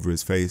pole over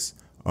his face,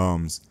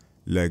 arms,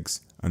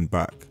 legs and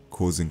back,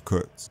 causing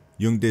cuts.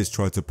 Young Diz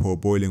tried to pour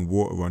boiling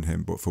water on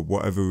him, but for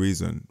whatever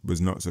reason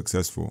was not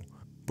successful.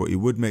 But he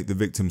would make the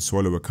victim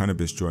swallow a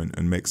cannabis joint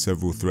and make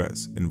several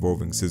threats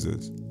involving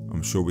scissors.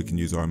 I'm sure we can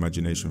use our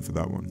imagination for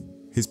that one.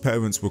 His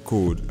parents were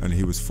called and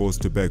he was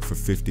forced to beg for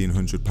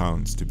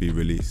 £1,500 to be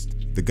released.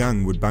 The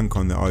gang would bank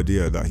on the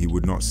idea that he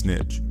would not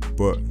snitch,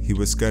 but he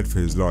was scared for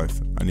his life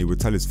and he would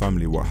tell his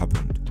family what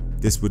happened.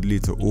 This would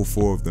lead to all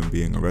 4 of them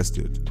being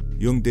arrested.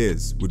 Young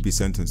Diz would be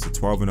sentenced to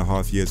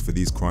 12.5 years for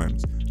these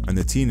crimes, and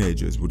the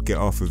teenagers would get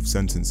off of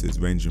sentences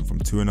ranging from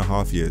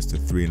 2.5 years to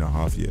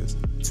 3.5 years.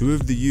 2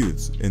 of the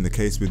youths in the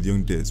case with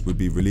Young Diz would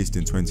be released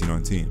in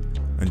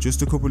 2019, and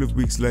just a couple of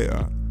weeks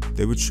later,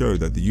 they would show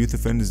that the Youth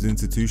Offenders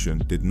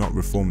Institution did not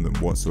reform them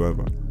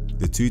whatsoever.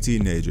 The 2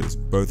 teenagers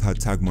both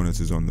had tag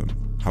monitors on them.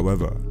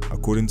 However,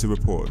 according to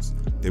reports,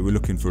 they were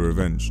looking for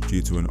revenge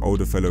due to an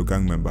older fellow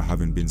gang member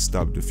having been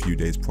stabbed a few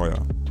days prior.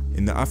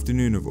 In the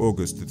afternoon of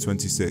August the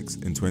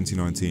 26th in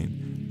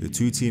 2019, the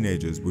 2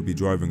 teenagers would be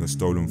driving a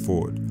stolen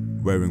Ford,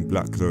 wearing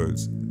black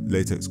clothes,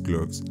 latex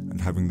gloves, and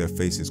having their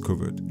faces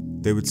covered.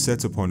 They would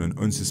set upon an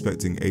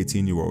unsuspecting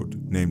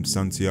 18-year-old named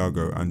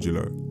Santiago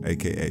Angelo,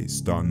 aka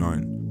Star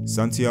 9.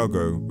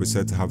 Santiago was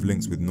said to have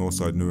links with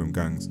Northside Newham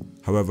gangs.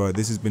 However,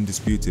 this has been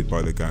disputed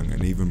by the gang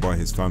and even by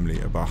his family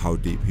about how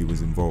deep he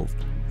was involved.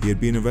 He had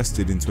been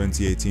arrested in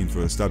 2018 for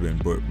a stabbing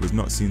but was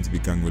not seen to be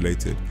gang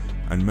related,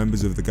 and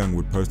members of the gang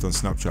would post on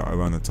Snapchat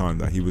around the time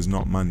that he was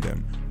not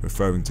Mandem,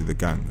 referring to the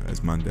gang as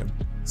Mandem.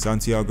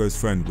 Santiago's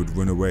friend would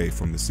run away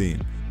from the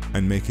scene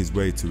and make his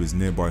way to his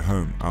nearby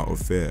home out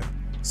of fear.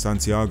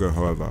 Santiago,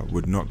 however,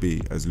 would not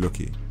be as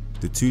lucky.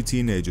 The 2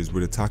 teenagers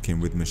would attack him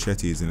with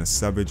machetes in a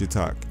savage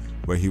attack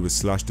where he was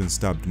slashed and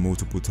stabbed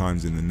multiple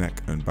times in the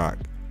neck and back.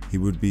 He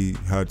would be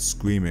heard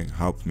screaming,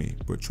 "Help me,"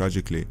 but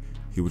tragically,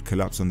 he would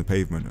collapse on the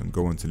pavement and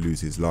go on to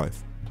lose his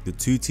life. The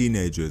 2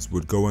 teenagers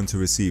would go on to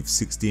receive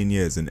 16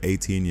 years and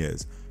 18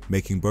 years,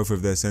 making both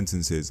of their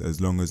sentences as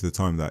long as the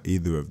time that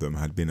either of them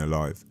had been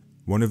alive.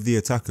 One of the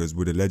attackers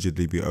would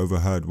allegedly be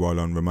overheard while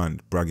on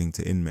remand bragging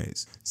to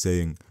inmates,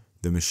 saying,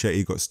 "The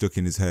machete got stuck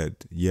in his head,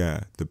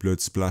 yeah, the blood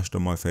splashed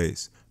on my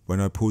face. When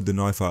I pulled the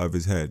knife out of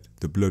his head,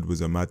 the blood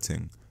was a mad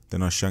thing.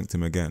 Then I shanked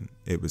him again.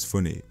 It was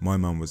funny, my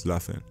man was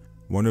laughing."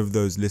 One of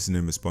those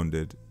listening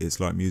responded,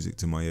 "It's like music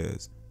to my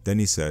ears." Then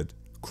he said,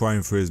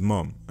 crying for his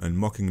mum, and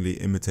mockingly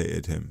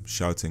imitated him,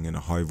 shouting in a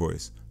high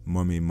voice,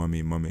 "Mummy,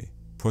 mummy, mummy."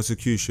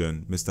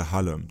 Prosecution, Mr.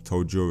 Hallam,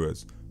 told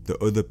jurors the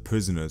other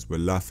prisoners were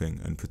laughing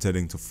and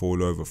pretending to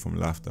fall over from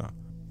laughter.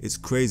 It's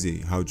crazy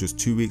how just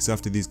 2 weeks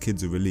after these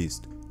kids are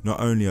released, not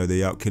only are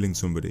they out killing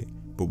somebody,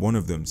 but one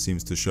of them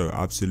seems to show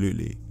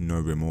absolutely no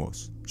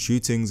remorse.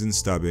 Shootings and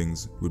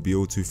stabbings would be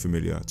all too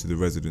familiar to the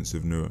residents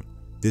of Newham.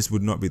 This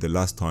would not be the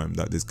last time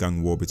that this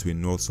gang war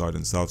between Northside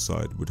and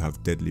Southside would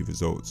have deadly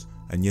results,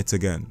 and yet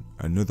again,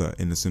 another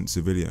innocent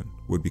civilian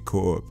would be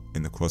caught up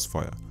in the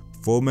crossfire.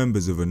 4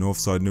 members of a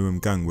Northside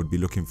Newham gang would be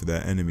looking for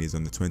their enemies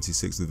on the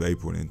 26th of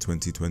April in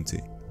 2020.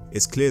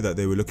 It's clear that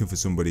they were looking for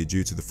somebody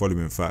due to the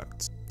following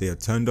facts. They had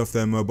turned off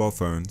their mobile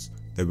phones,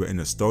 they were in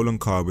a stolen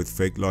car with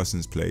fake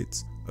license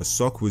plates, a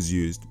sock was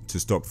used to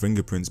stop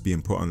fingerprints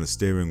being put on the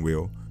steering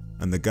wheel,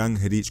 and the gang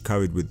had each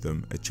carried with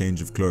them a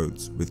change of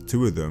clothes, with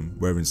 2 of them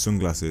wearing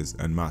sunglasses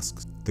and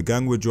masks. The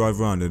gang would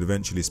drive around and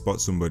eventually spot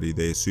somebody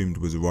they assumed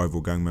was a rival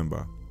gang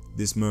member.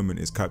 This moment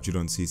is captured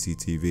on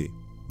CCTV.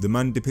 The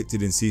man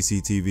depicted in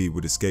CCTV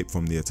would escape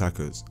from the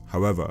attackers.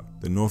 However,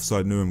 the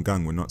Northside Newham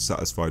gang were not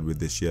satisfied with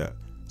this yet,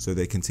 so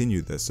they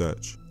continued their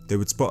search. They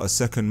would spot a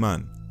second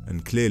man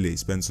and clearly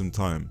spend some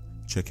time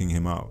checking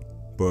him out,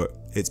 but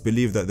it's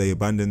believed that they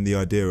abandoned the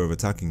idea of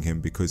attacking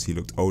him because he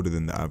looked older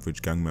than the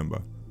average gang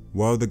member.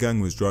 While the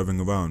gang was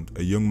driving around,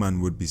 a young man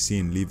would be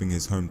seen leaving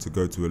his home to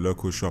go to a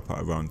local shop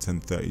at around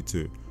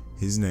 10:32.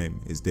 His name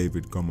is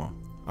David Gommer.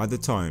 At the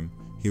time,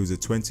 he was a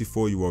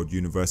 24-year-old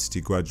university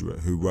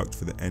graduate who worked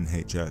for the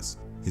NHS.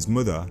 His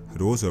mother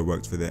had also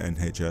worked for the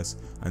NHS,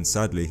 and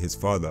sadly his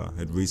father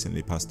had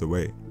recently passed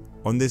away.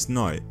 On this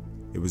night,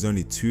 It was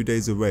only 2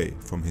 days away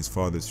from his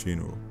father's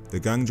funeral. The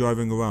gang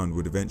driving around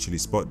would eventually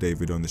spot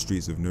David on the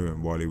streets of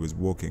Newham while he was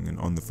walking and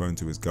on the phone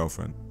to his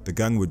girlfriend. The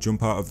gang would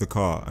jump out of the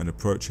car and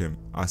approach him,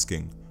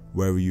 asking,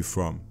 "Where are you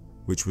from?"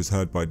 which was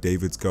heard by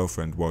David's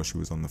girlfriend while she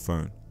was on the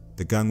phone.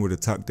 The gang would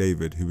attack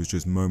David, who was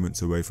just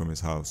moments away from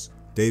his house.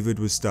 David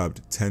was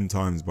stabbed 10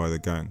 times by the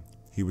gang.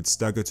 He would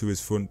stagger to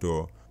his front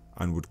door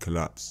and would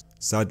collapse.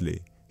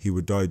 Sadly, he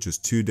would die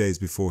just 2 days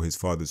before his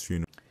father's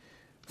funeral.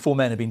 4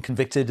 men have been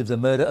convicted of the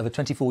murder of a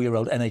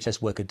 24-year-old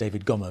NHS worker,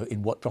 David Gomo,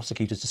 in what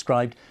prosecutors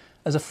described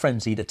as a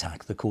frenzied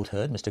attack. The court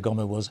heard Mr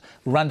Gomo was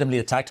randomly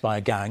attacked by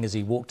a gang as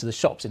he walked to the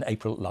shops in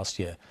April last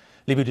year.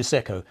 Libu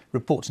Duseko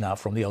reports now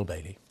from the Old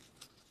Bailey.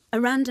 A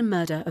random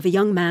murder of a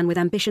young man with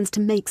ambitions to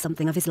make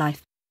something of his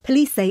life.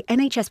 Police say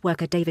NHS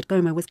worker David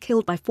Gomo was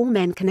killed by 4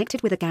 men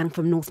connected with a gang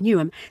from North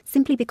Newham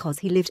simply because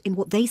he lived in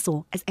what they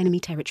saw as enemy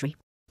territory.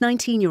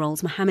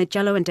 19-year-olds Mohamed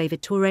Jallo and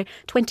David Toure,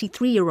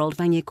 23-year-old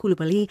Vanya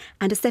Koulibaly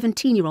and a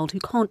 17-year-old who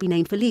can't be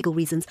named for legal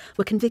reasons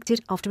were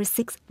convicted after a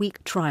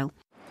 6-week trial.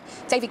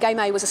 David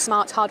Gomo was a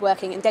smart,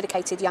 hard-working and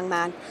dedicated young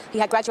man. He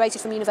had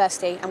graduated from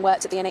university and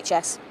worked at the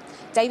NHS.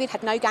 David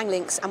had no gang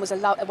links and was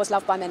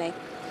loved by many.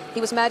 He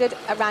was murdered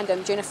at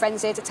random during a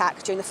frenzied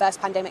attack during the first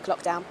pandemic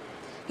lockdown.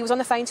 He was on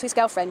the phone to his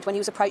girlfriend when he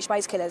was approached by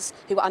his killers,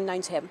 who were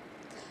unknown to him.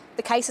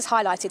 The case has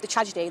highlighted the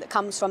tragedy that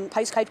comes from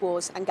postcode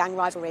wars and gang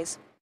rivalries.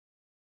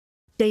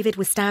 David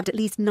was stabbed at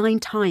least 9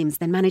 times,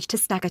 then managed to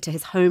stagger to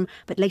his home,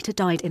 but later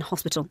died in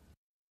hospital.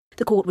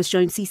 The court was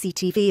shown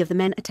CCTV of the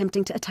men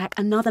attempting to attack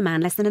another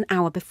man less than an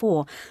hour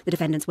before. The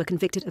defendants were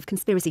convicted of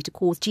conspiracy to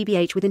cause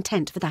GBH with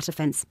intent for that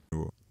offence.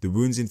 The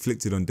wounds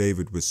inflicted on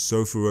David were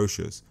so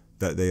ferocious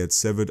that they had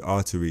severed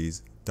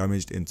arteries,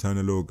 damaged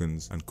internal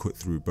organs and cut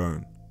through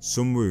bone.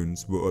 Some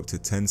wounds were up to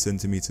 10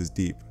 centimetres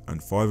deep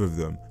and 5 of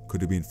them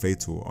could have been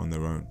fatal on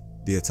their own.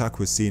 The attack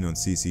was seen on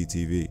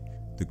CCTV.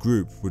 The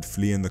group would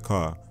flee in the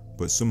car,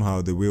 but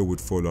somehow the wheel would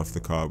fall off the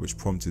car, which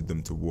prompted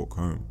them to walk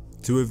home.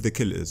 2 of the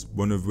killers,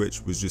 one of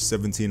which was just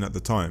 17 at the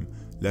time,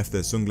 left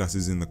their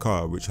sunglasses in the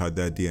car which had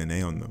their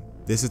DNA on them.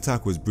 This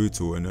attack was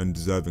brutal and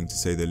undeserving to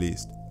say the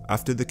least.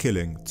 After the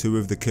killing, 2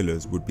 of the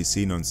killers would be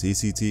seen on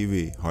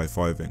CCTV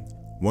high-fiving.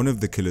 One of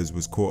the killers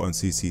was caught on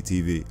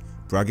CCTV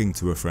bragging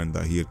to a friend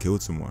that he had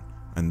killed someone,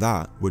 and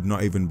that would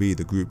not even be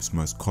the group's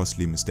most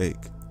costly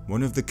mistake.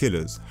 One of the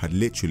killers had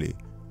literally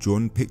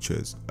drawn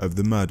pictures of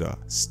the murder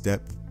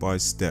step by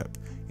step,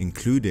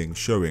 including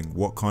showing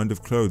what kind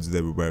of clothes they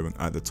were wearing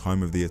at the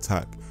time of the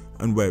attack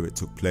and where it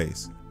took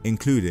place,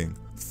 including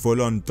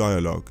full-on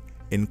dialogue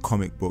in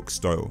comic book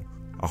style.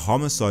 A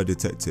homicide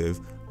detective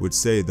would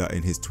say that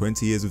in his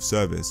 20 years of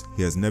service,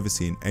 he has never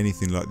seen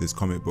anything like this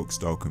comic book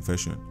style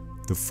confession.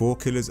 The 4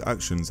 killers'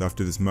 actions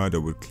after this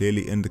murder would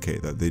clearly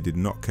indicate that they did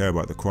not care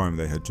about the crime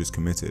they had just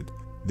committed.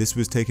 This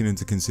was taken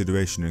into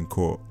consideration in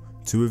court.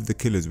 2 of the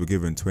killers were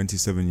given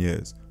 27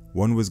 years,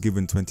 one was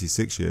given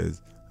 26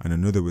 years, and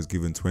another was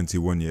given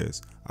 21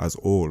 years, as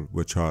all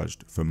were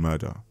charged for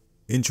murder.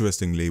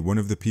 Interestingly, one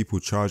of the people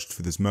charged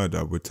for this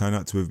murder would turn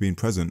out to have been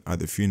present at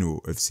the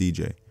funeral of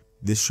CJ.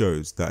 This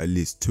shows that at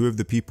least 2 of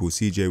the people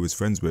CJ was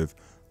friends with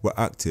were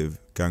active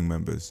gang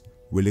members,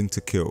 willing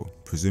to kill,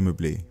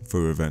 presumably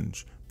for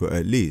revenge, but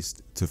at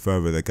least to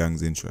further their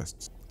gang's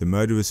interests. The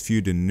murderous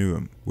feud in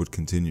Newham would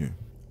continue,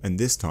 and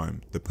this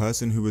time the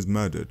person who was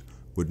murdered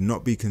would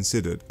not be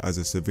considered as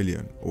a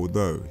civilian,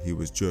 although he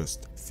was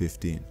just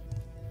 15.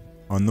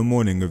 On the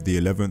morning of the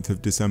 11th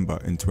of December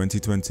in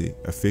 2020,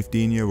 a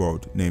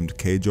 15-year-old named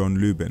K. John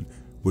Lubin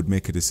would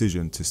make a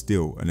decision to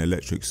steal an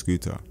electric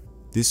scooter.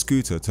 This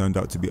scooter turned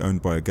out to be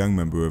owned by a gang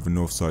member of a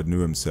Northside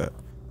Newham set.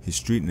 His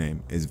street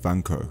name is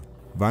Vanko.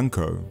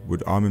 Vanko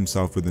would arm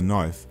himself with a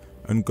knife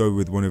and go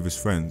with one of his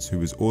friends who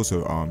was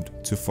also armed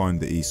to find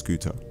the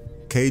e-scooter.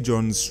 K.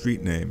 John's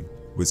street name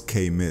was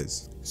K.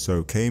 Miz,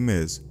 so K.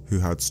 Miz, who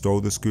had stole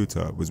the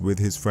scooter, was with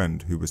his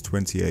friend who was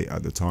 28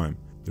 at the time.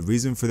 The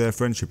reason for their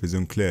friendship is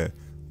unclear,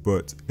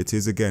 but it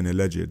is again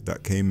alleged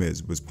that K.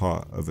 Miz was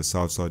part of a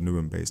Southside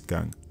Newham based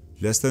gang.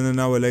 Less than an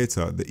hour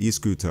later, the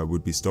e-scooter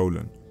would be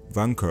stolen.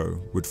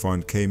 Vanko would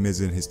find K. Miz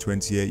and his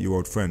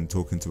 28-year-old friend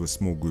talking to a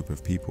small group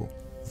of people.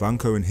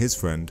 Vanko and his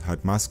friend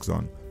had masks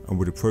on and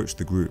would approach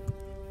the group.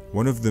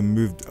 One of them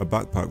moved a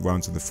backpack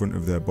round to the front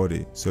of their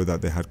body so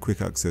that they had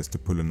quick access to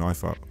pull a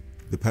knife out.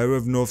 The pair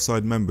of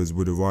Northside members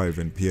would arrive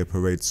in Pier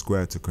Parade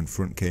Square to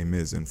confront K.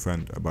 Miz and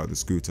friend about the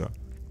scooter.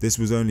 This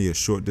was only a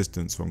short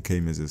distance from K.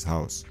 Miz's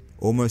house.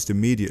 Almost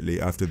immediately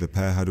after the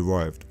pair had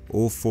arrived,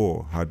 all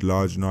 4 had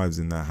large knives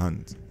in their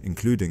hands,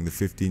 including the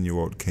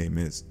 15-year-old K.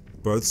 Miz.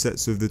 Both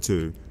sets of the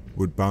 2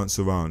 would bounce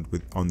around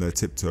on their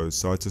tiptoes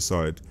side to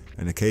side,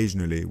 and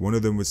occasionally one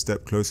of them would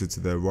step closer to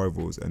their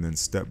rivals and then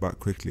step back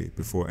quickly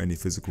before any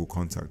physical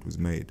contact was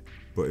made.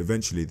 But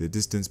eventually the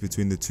distance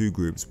between the 2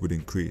 groups would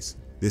increase.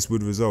 This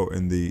would result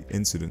in the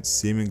incident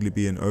seemingly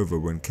being over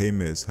when K.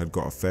 Miz had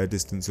got a fair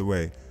distance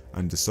away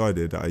and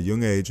decided at a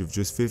young age of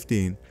just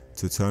 15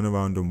 to turn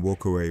around and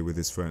walk away with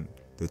his friend.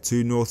 The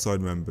 2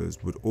 Northside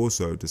members would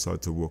also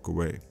decide to walk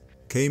away.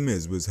 K.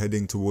 Miz was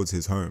heading towards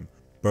his home.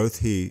 Both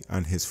he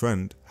and his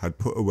friend had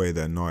put away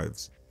their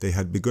knives. They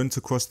had begun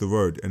to cross the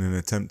road in an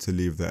attempt to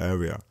leave the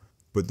area,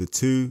 but the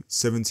two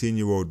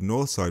 17-year-old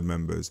Northside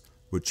members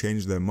would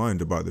change their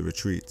mind about the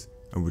retreat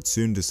and would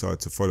soon decide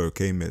to follow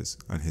Pleas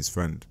and his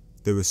friend.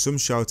 There was some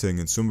shouting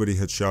and somebody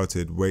had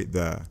shouted, "Wait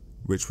there,"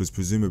 which was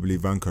presumably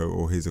Vanko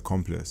or his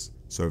accomplice.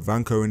 So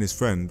Vanko and his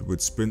friend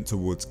would sprint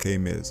towards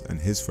Pleas and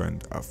his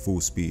friend at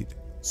full speed.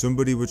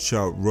 Somebody would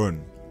shout,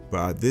 "Run,"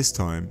 but at this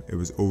time it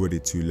was already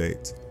too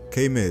late.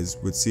 Pleas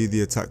would see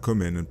the attack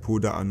coming and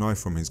pulled out a knife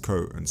from his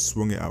coat and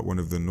swung it at one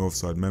of the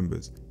Northside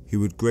members. He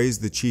would graze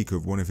the cheek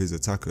of one of his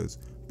attackers,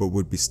 but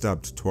would be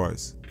stabbed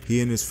twice.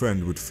 He and his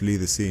friend would flee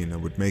the scene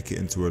and would make it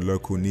into a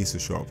local Nisa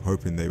shop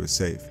hoping they were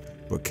safe,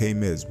 but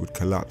Pleas would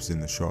collapse in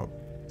the shop.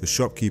 The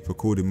shopkeeper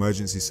called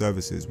emergency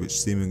services, which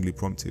seemingly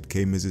prompted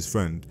Pleas'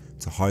 friend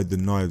to hide the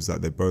knives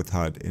that they both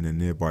had in a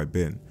nearby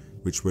bin,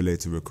 which were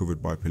later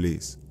recovered by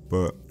police.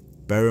 But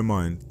bear in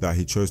mind that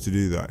he chose to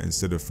do that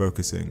instead of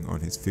focusing on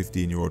his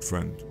 15-year-old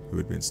friend who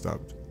had been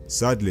stabbed.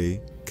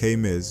 Sadly,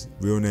 Pleas,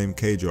 real name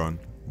Kajon,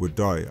 would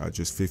die at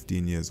just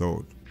 15 years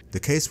old. The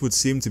case would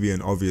seem to be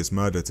an obvious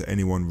murder to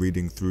anyone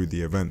reading through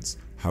the events.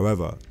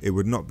 However, it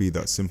would not be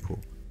that simple.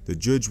 The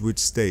judge would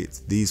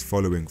state these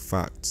following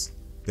facts.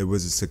 There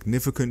was a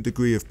significant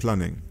degree of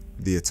planning.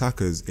 The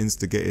attackers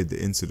instigated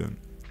the incident.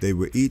 They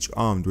were each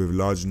armed with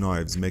large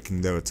knives,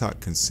 making their attack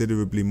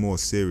considerably more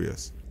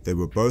serious. They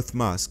were both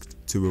masked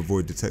to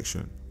avoid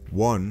detection.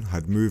 One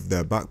had moved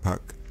their backpack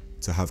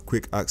to have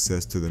quick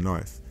access to the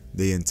knife.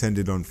 They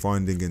intended on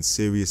finding and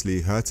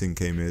seriously hurting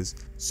Pleas,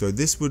 so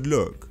this would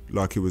look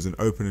like it was an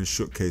open and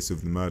shut case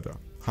of the murder.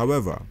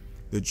 However,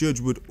 the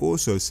judge would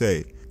also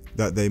say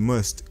that they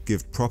must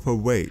give proper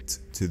weight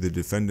to the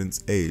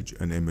defendant's age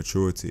and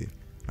immaturity,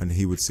 and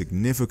he would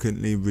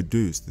significantly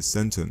reduce the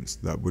sentence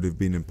that would have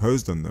been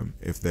imposed on them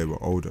if they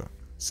were older.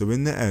 So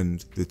in the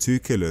end, the two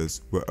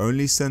killers were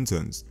only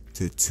sentenced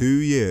to 2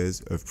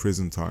 years of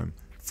prison time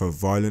for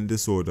violent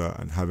disorder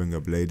and having a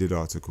bladed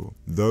article.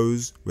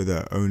 Those were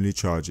their only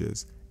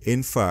charges.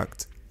 In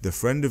fact, the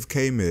friend of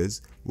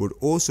Pleas would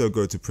also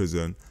go to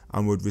prison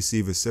and would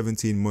receive a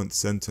 17-month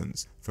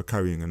sentence for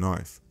carrying a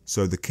knife.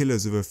 So the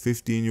killers of a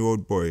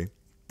 15-year-old boy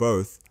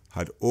both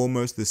had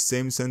almost the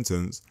same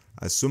sentence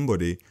as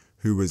somebody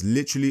who was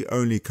literally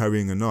only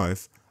carrying a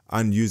knife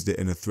and used it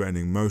in a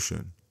threatening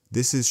motion.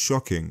 This is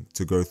shocking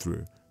to go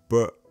through,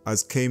 but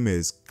as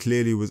Pleas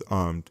clearly was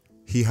armed,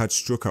 he had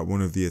struck at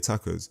one of the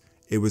attackers.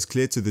 It was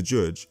clear to the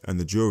judge and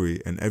the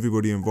jury and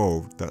everybody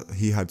involved that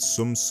he had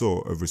some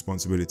sort of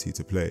responsibility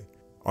to play.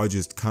 I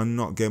just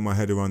cannot get my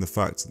head around the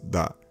fact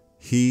that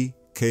he,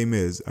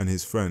 Pleas and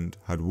his friend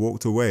had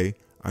walked away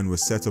and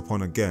was set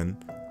upon again,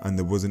 and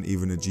there wasn't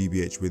even a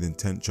GBH with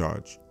intent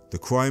charge. The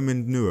crime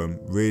in Newham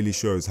really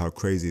shows how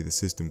crazy the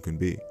system can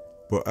be.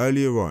 But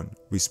earlier on,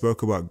 we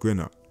spoke about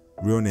Grinner,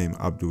 real name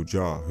Abdul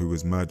Jar, who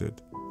was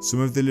murdered. Some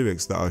of the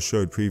lyrics that I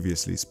showed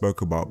previously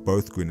spoke about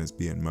both Grinners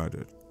being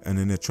murdered. And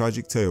in a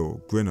tragic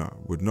tale, Grinner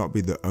would not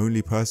be the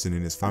only person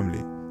in his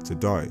family to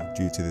die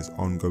due to this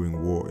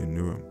ongoing war in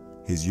Newham.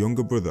 His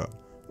younger brother,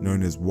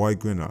 known as Y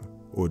Grinner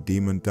or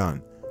Demon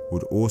Dan,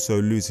 would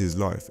also lose his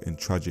life in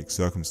tragic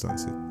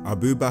circumstances.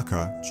 Abu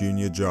Bakr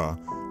Jr. Jar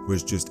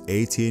was just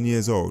 18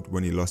 years old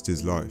when he lost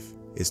his life.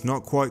 It's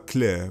not quite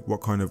clear what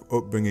kind of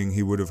upbringing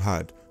he would have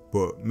had,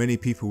 but many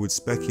people would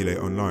speculate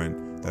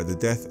online that the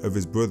death of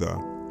his brother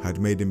had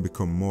made him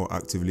become more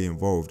actively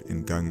involved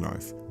in gang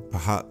life,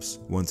 perhaps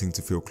wanting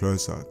to feel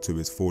closer to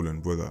his fallen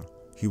brother.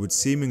 He would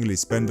seemingly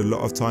spend a lot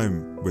of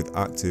time with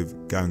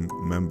active gang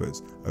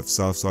members of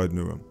Southside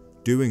Newham.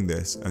 Doing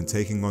this and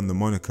taking on the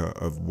moniker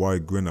of Y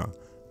Grinner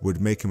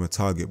would make him a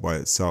target by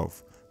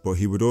itself, but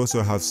he would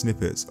also have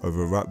snippets of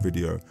a rap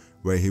video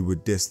where he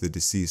would diss the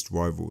deceased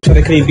rival. Try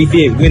to claim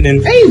BB ain't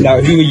winning.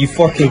 Like, who are you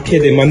fucking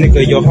kidding? My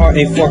nigga, your heart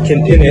ain't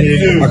fucking in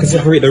it. I can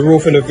separate the raw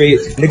from the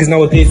vape. Niggas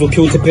nowadays will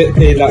kill to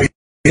pay. Like,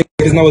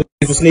 niggas nowadays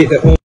will snake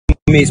their own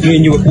mates. Me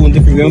and you were born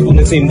different, we weren't born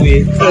the same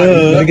way.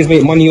 Niggas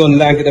make money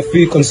online, get the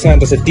food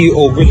consigned. That's a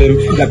DO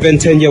rhythm. Like Ben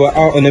 10, we're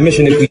out on a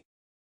mission. If we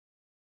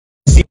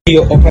see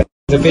you up at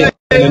the vape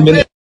in a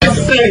minute.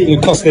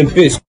 You cuss them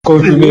bitch, go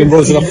through me and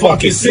Rose are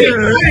fucking sick.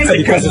 Tell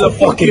you guys is a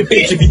fucking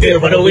bitch. If you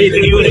didn't run away,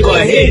 then you would've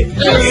got hit.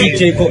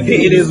 CJ got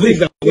hit in his wig,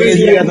 like, where's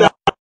he at now?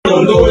 I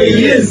don't know where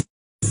he is.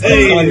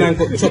 My man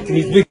got chopped in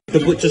his wig, the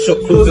butcher shop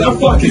closed at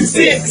fucking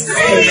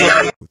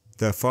 6.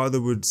 Their father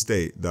would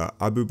state that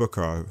Abu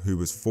Bakr, who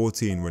was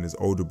 14 when his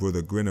older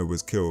brother Grinner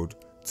was killed,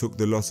 took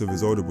the loss of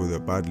his older brother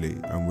badly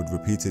and would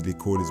repeatedly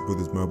call his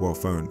brother's mobile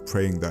phone,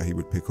 praying that he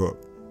would pick up.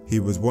 He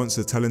was once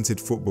a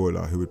talented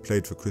footballer who had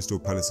played for Crystal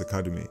Palace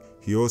Academy.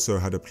 He also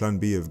had a plan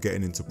B of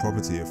getting into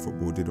property if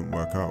football didn't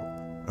work out.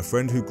 A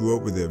friend who grew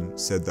up with him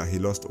said that he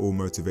lost all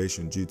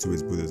motivation due to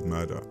his brother's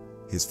murder.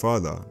 His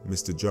father,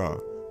 Mr.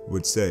 Jar,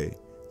 would say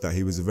that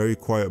he was a very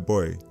quiet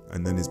boy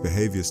and then his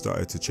behaviour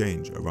started to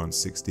change around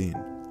 16.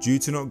 Due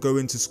to not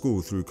going to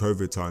school through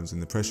COVID times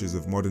and the pressures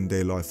of modern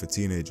day life for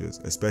teenagers,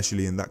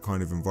 especially in that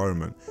kind of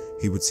environment,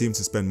 he would seem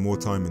to spend more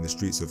time in the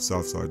streets of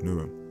Southside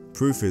Newham.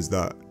 Proof is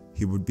that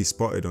he would be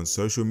spotted on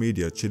social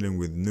media chilling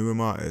with Newham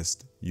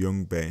artist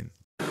Young Bane.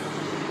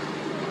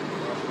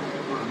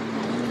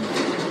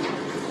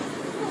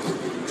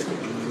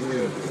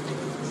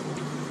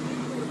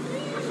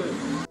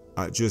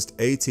 At just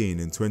 18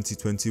 in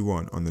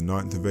 2021, on the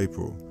 9th of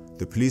April,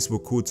 the police were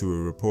called to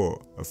a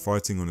report of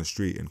fighting on a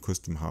street in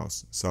Custom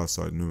House,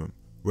 Southside Newham.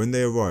 When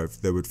they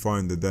arrived, they would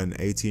find the then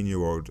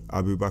 18-year-old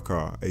Abu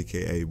Bakr,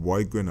 aka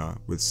Y Grinner,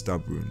 with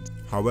stab wounds.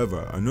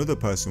 However, another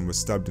person was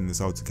stabbed in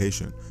this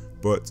altercation,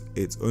 but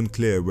it's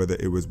unclear whether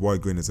it was Y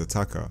Grinner's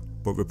attacker,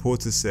 but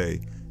reporters say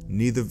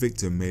neither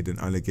victim made an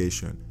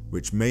allegation,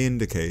 which may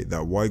indicate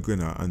that Y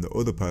Grinner and the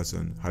other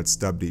person had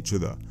stabbed each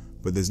other,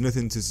 but there's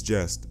nothing to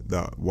suggest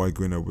that Y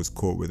Grinner was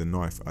caught with a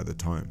knife at the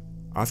time.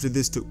 After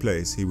this took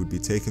place, he would be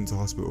taken to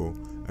hospital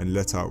and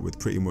let out with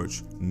pretty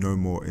much no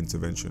more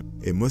intervention.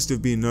 It must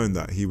have been known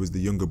that he was the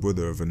younger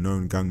brother of a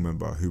known gang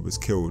member who was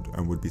killed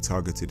and would be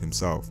targeted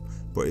himself,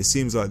 but it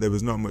seems like there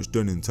was not much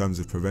done in terms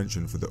of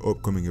prevention for the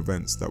upcoming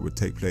events that would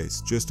take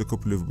place just a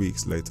couple of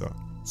weeks later.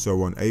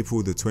 So on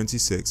April the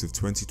 26th of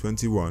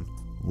 2021,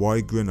 Y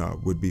Grinner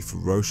would be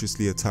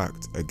ferociously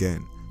attacked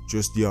again,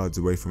 just yards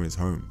away from his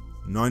home.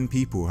 9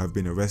 people have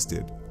been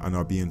arrested and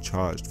are being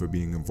charged for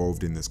being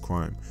involved in this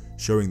crime,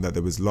 showing that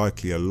there was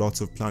likely a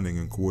lot of planning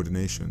and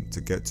coordination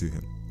to get to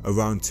him.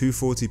 Around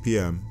 2:40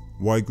 PM,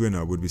 Y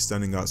Grinner would be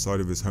standing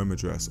outside of his home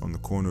address on the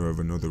corner of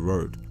another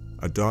road.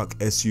 A dark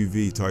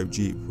SUV type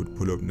Jeep would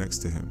pull up next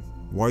to him.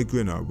 Y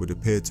Grinner would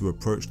appear to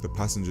approach the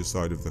passenger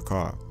side of the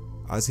car.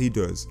 As he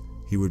does,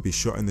 he would be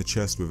shot in the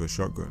chest with a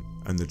shotgun,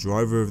 and the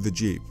driver of the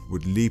Jeep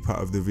would leap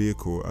out of the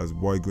vehicle as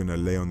Y Grinner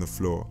lay on the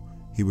floor.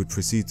 He would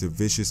proceed to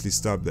viciously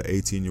stab the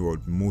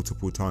 18-year-old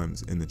multiple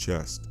times in the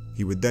chest.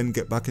 He would then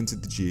get back into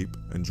the Jeep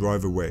and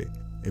drive away,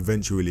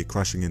 eventually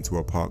crashing into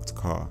a parked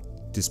car.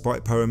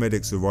 Despite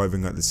paramedics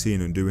arriving at the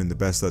scene and doing the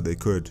best that they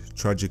could,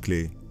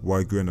 tragically,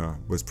 Y Grinner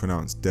was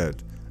pronounced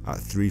dead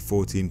at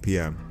 3:14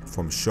 PM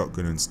from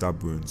shotgun and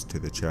stab wounds to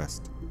the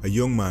chest. A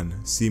young man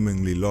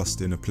seemingly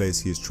lost in a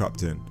place he is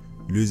trapped in,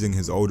 losing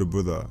his older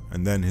brother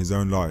and then his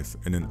own life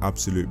in an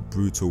absolute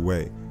brutal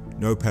way.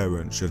 No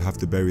parent should have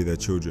to bury their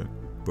children,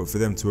 but for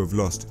them to have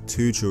lost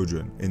 2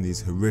 children in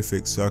these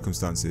horrific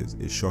circumstances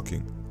is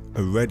shocking.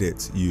 A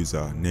Reddit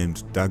user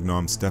named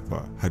Dagnam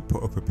Stepper had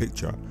put up a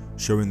picture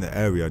showing the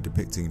area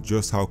depicting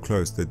just how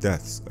close the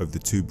deaths of the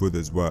 2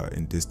 brothers were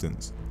in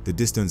distance. The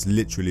distance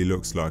literally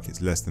looks like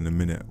it's less than a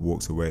minute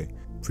walks away.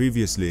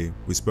 Previously,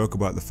 we spoke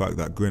about the fact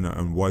that Grinner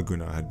and Y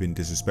Grinner had been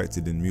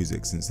disrespected in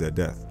music since their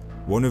death.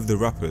 One of the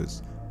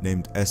rappers,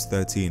 named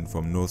S13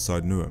 from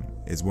Northside Newham,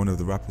 is one of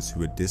the rappers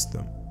who had dissed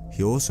them.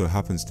 He also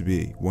happens to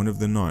be one of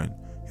the 9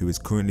 who is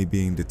currently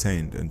being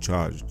detained and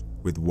charged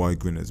with Y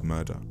Grinner's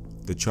murder.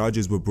 The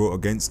charges were brought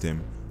against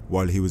him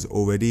while he was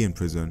already in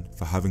prison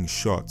for having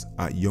shot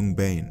at young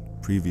Bane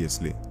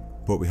previously,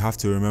 but we have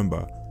to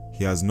remember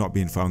he has not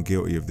been found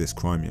guilty of this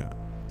crime yet.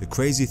 The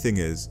crazy thing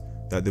is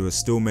that there are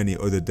still many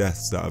other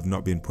deaths that have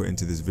not been put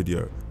into this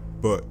video,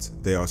 but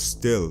they are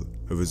still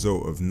a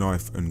result of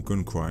knife and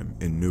gun crime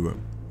in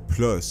Newham.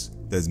 Plus,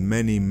 there's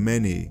many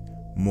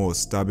more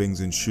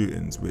stabbings and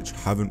shootings which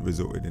haven't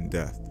resulted in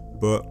death,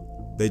 but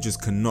they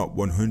just cannot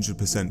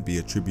 100% be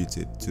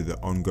attributed to the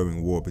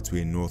ongoing war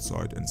between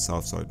Northside and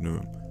Southside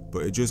Newham.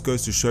 But it just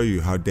goes to show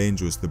you how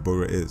dangerous the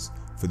borough is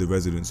for the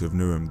residents of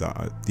Newham,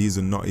 that these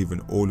are not even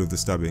all of the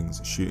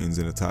stabbings, shootings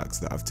and attacks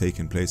that have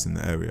taken place in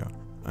the area.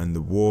 And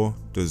the war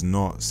does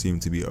not seem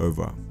to be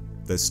over.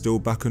 There's still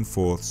back and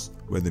forths,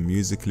 whether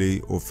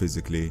musically or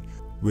physically,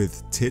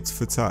 with tit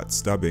for tat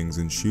stabbings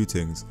and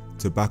shootings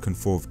to back and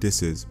forth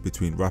disses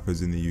between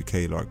rappers in the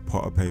UK like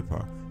Potter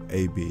Paper,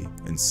 AB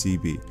and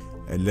CB,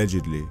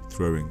 allegedly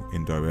throwing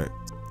indirect.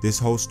 This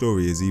whole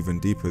story is even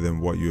deeper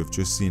than what you have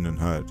just seen and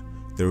heard.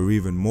 There are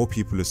even more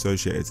people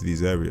associated to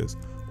these areas,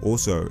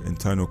 also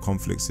internal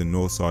conflicts in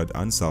Northside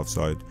and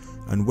Southside,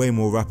 and way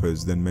more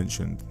rappers than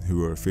mentioned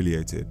who are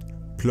affiliated.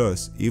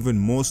 Plus, even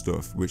more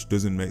stuff which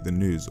doesn't make the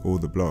news or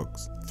the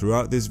blogs.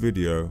 Throughout this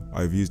video,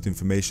 I've used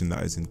information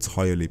that is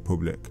entirely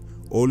public.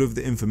 All of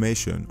the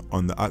information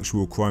on the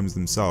actual crimes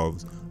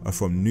themselves are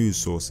from news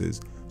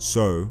sources,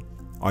 so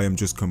I am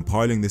just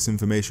compiling this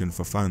information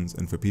for fans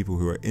and for people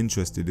who are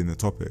interested in the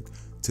topic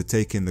to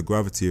take in the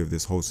gravity of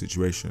this whole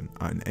situation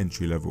at an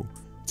entry level.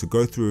 To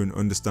go through and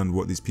understand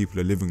what these people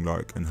are living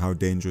like and how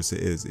dangerous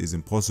it is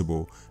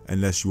impossible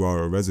unless you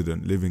are a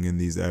resident living in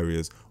these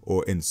areas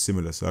or in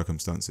similar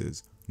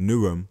circumstances.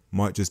 Newham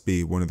might just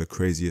be one of the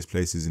craziest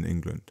places in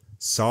England.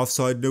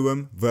 Southside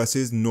Newham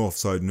versus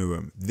Northside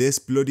Newham. This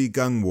bloody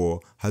gang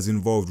war has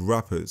involved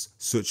rappers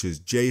such as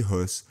J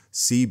Hus,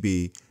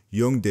 CB,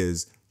 Young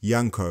Diz,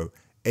 Yanko,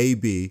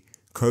 AB,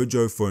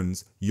 Kojo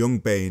Funds, Young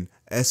Bane,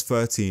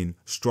 S13,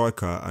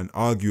 Striker, and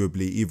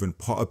arguably even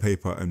Potter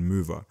Paper and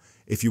Mover.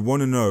 If you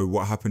want to know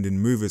what happened in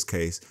Mover's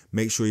case,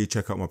 make sure you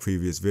check out my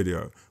previous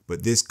video.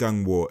 But this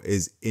gang war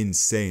is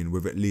insane,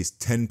 with at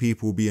least 10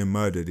 people being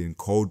murdered in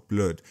cold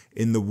blood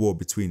in the war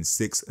between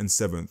 6th and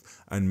 7th,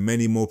 and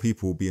many more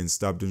people being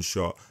stabbed and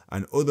shot,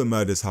 and other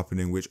murders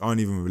happening which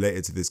aren't even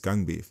related to this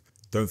gang beef.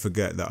 Don't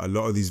forget that a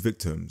lot of these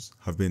victims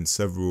have been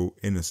several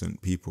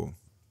innocent people.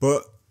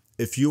 But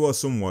if you are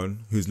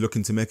someone who's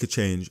looking to make a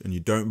change and you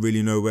don't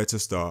really know where to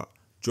start,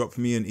 Drop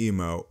me an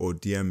email or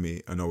DM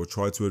me and I will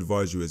try to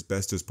advise you as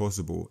best as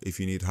possible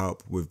if you need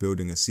help with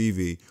building a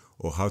CV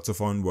or how to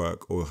find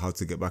work or how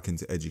to get back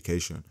into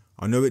education.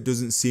 I know it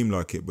doesn't seem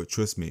like it, but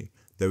trust me,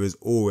 there is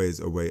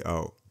always a way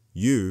out.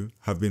 You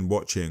have been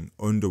watching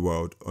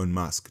Underworld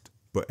Unmasked.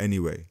 But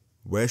anyway,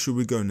 where should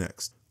we go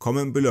next?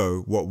 Comment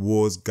below what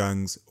wars,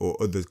 gangs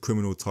or other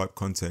criminal type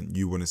content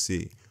you want to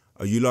see.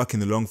 Are you liking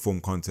the long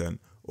form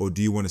content or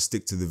do you want to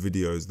stick to the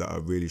videos that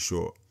are really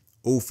short?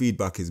 All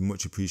feedback is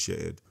much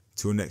appreciated.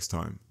 Till next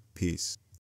time, peace.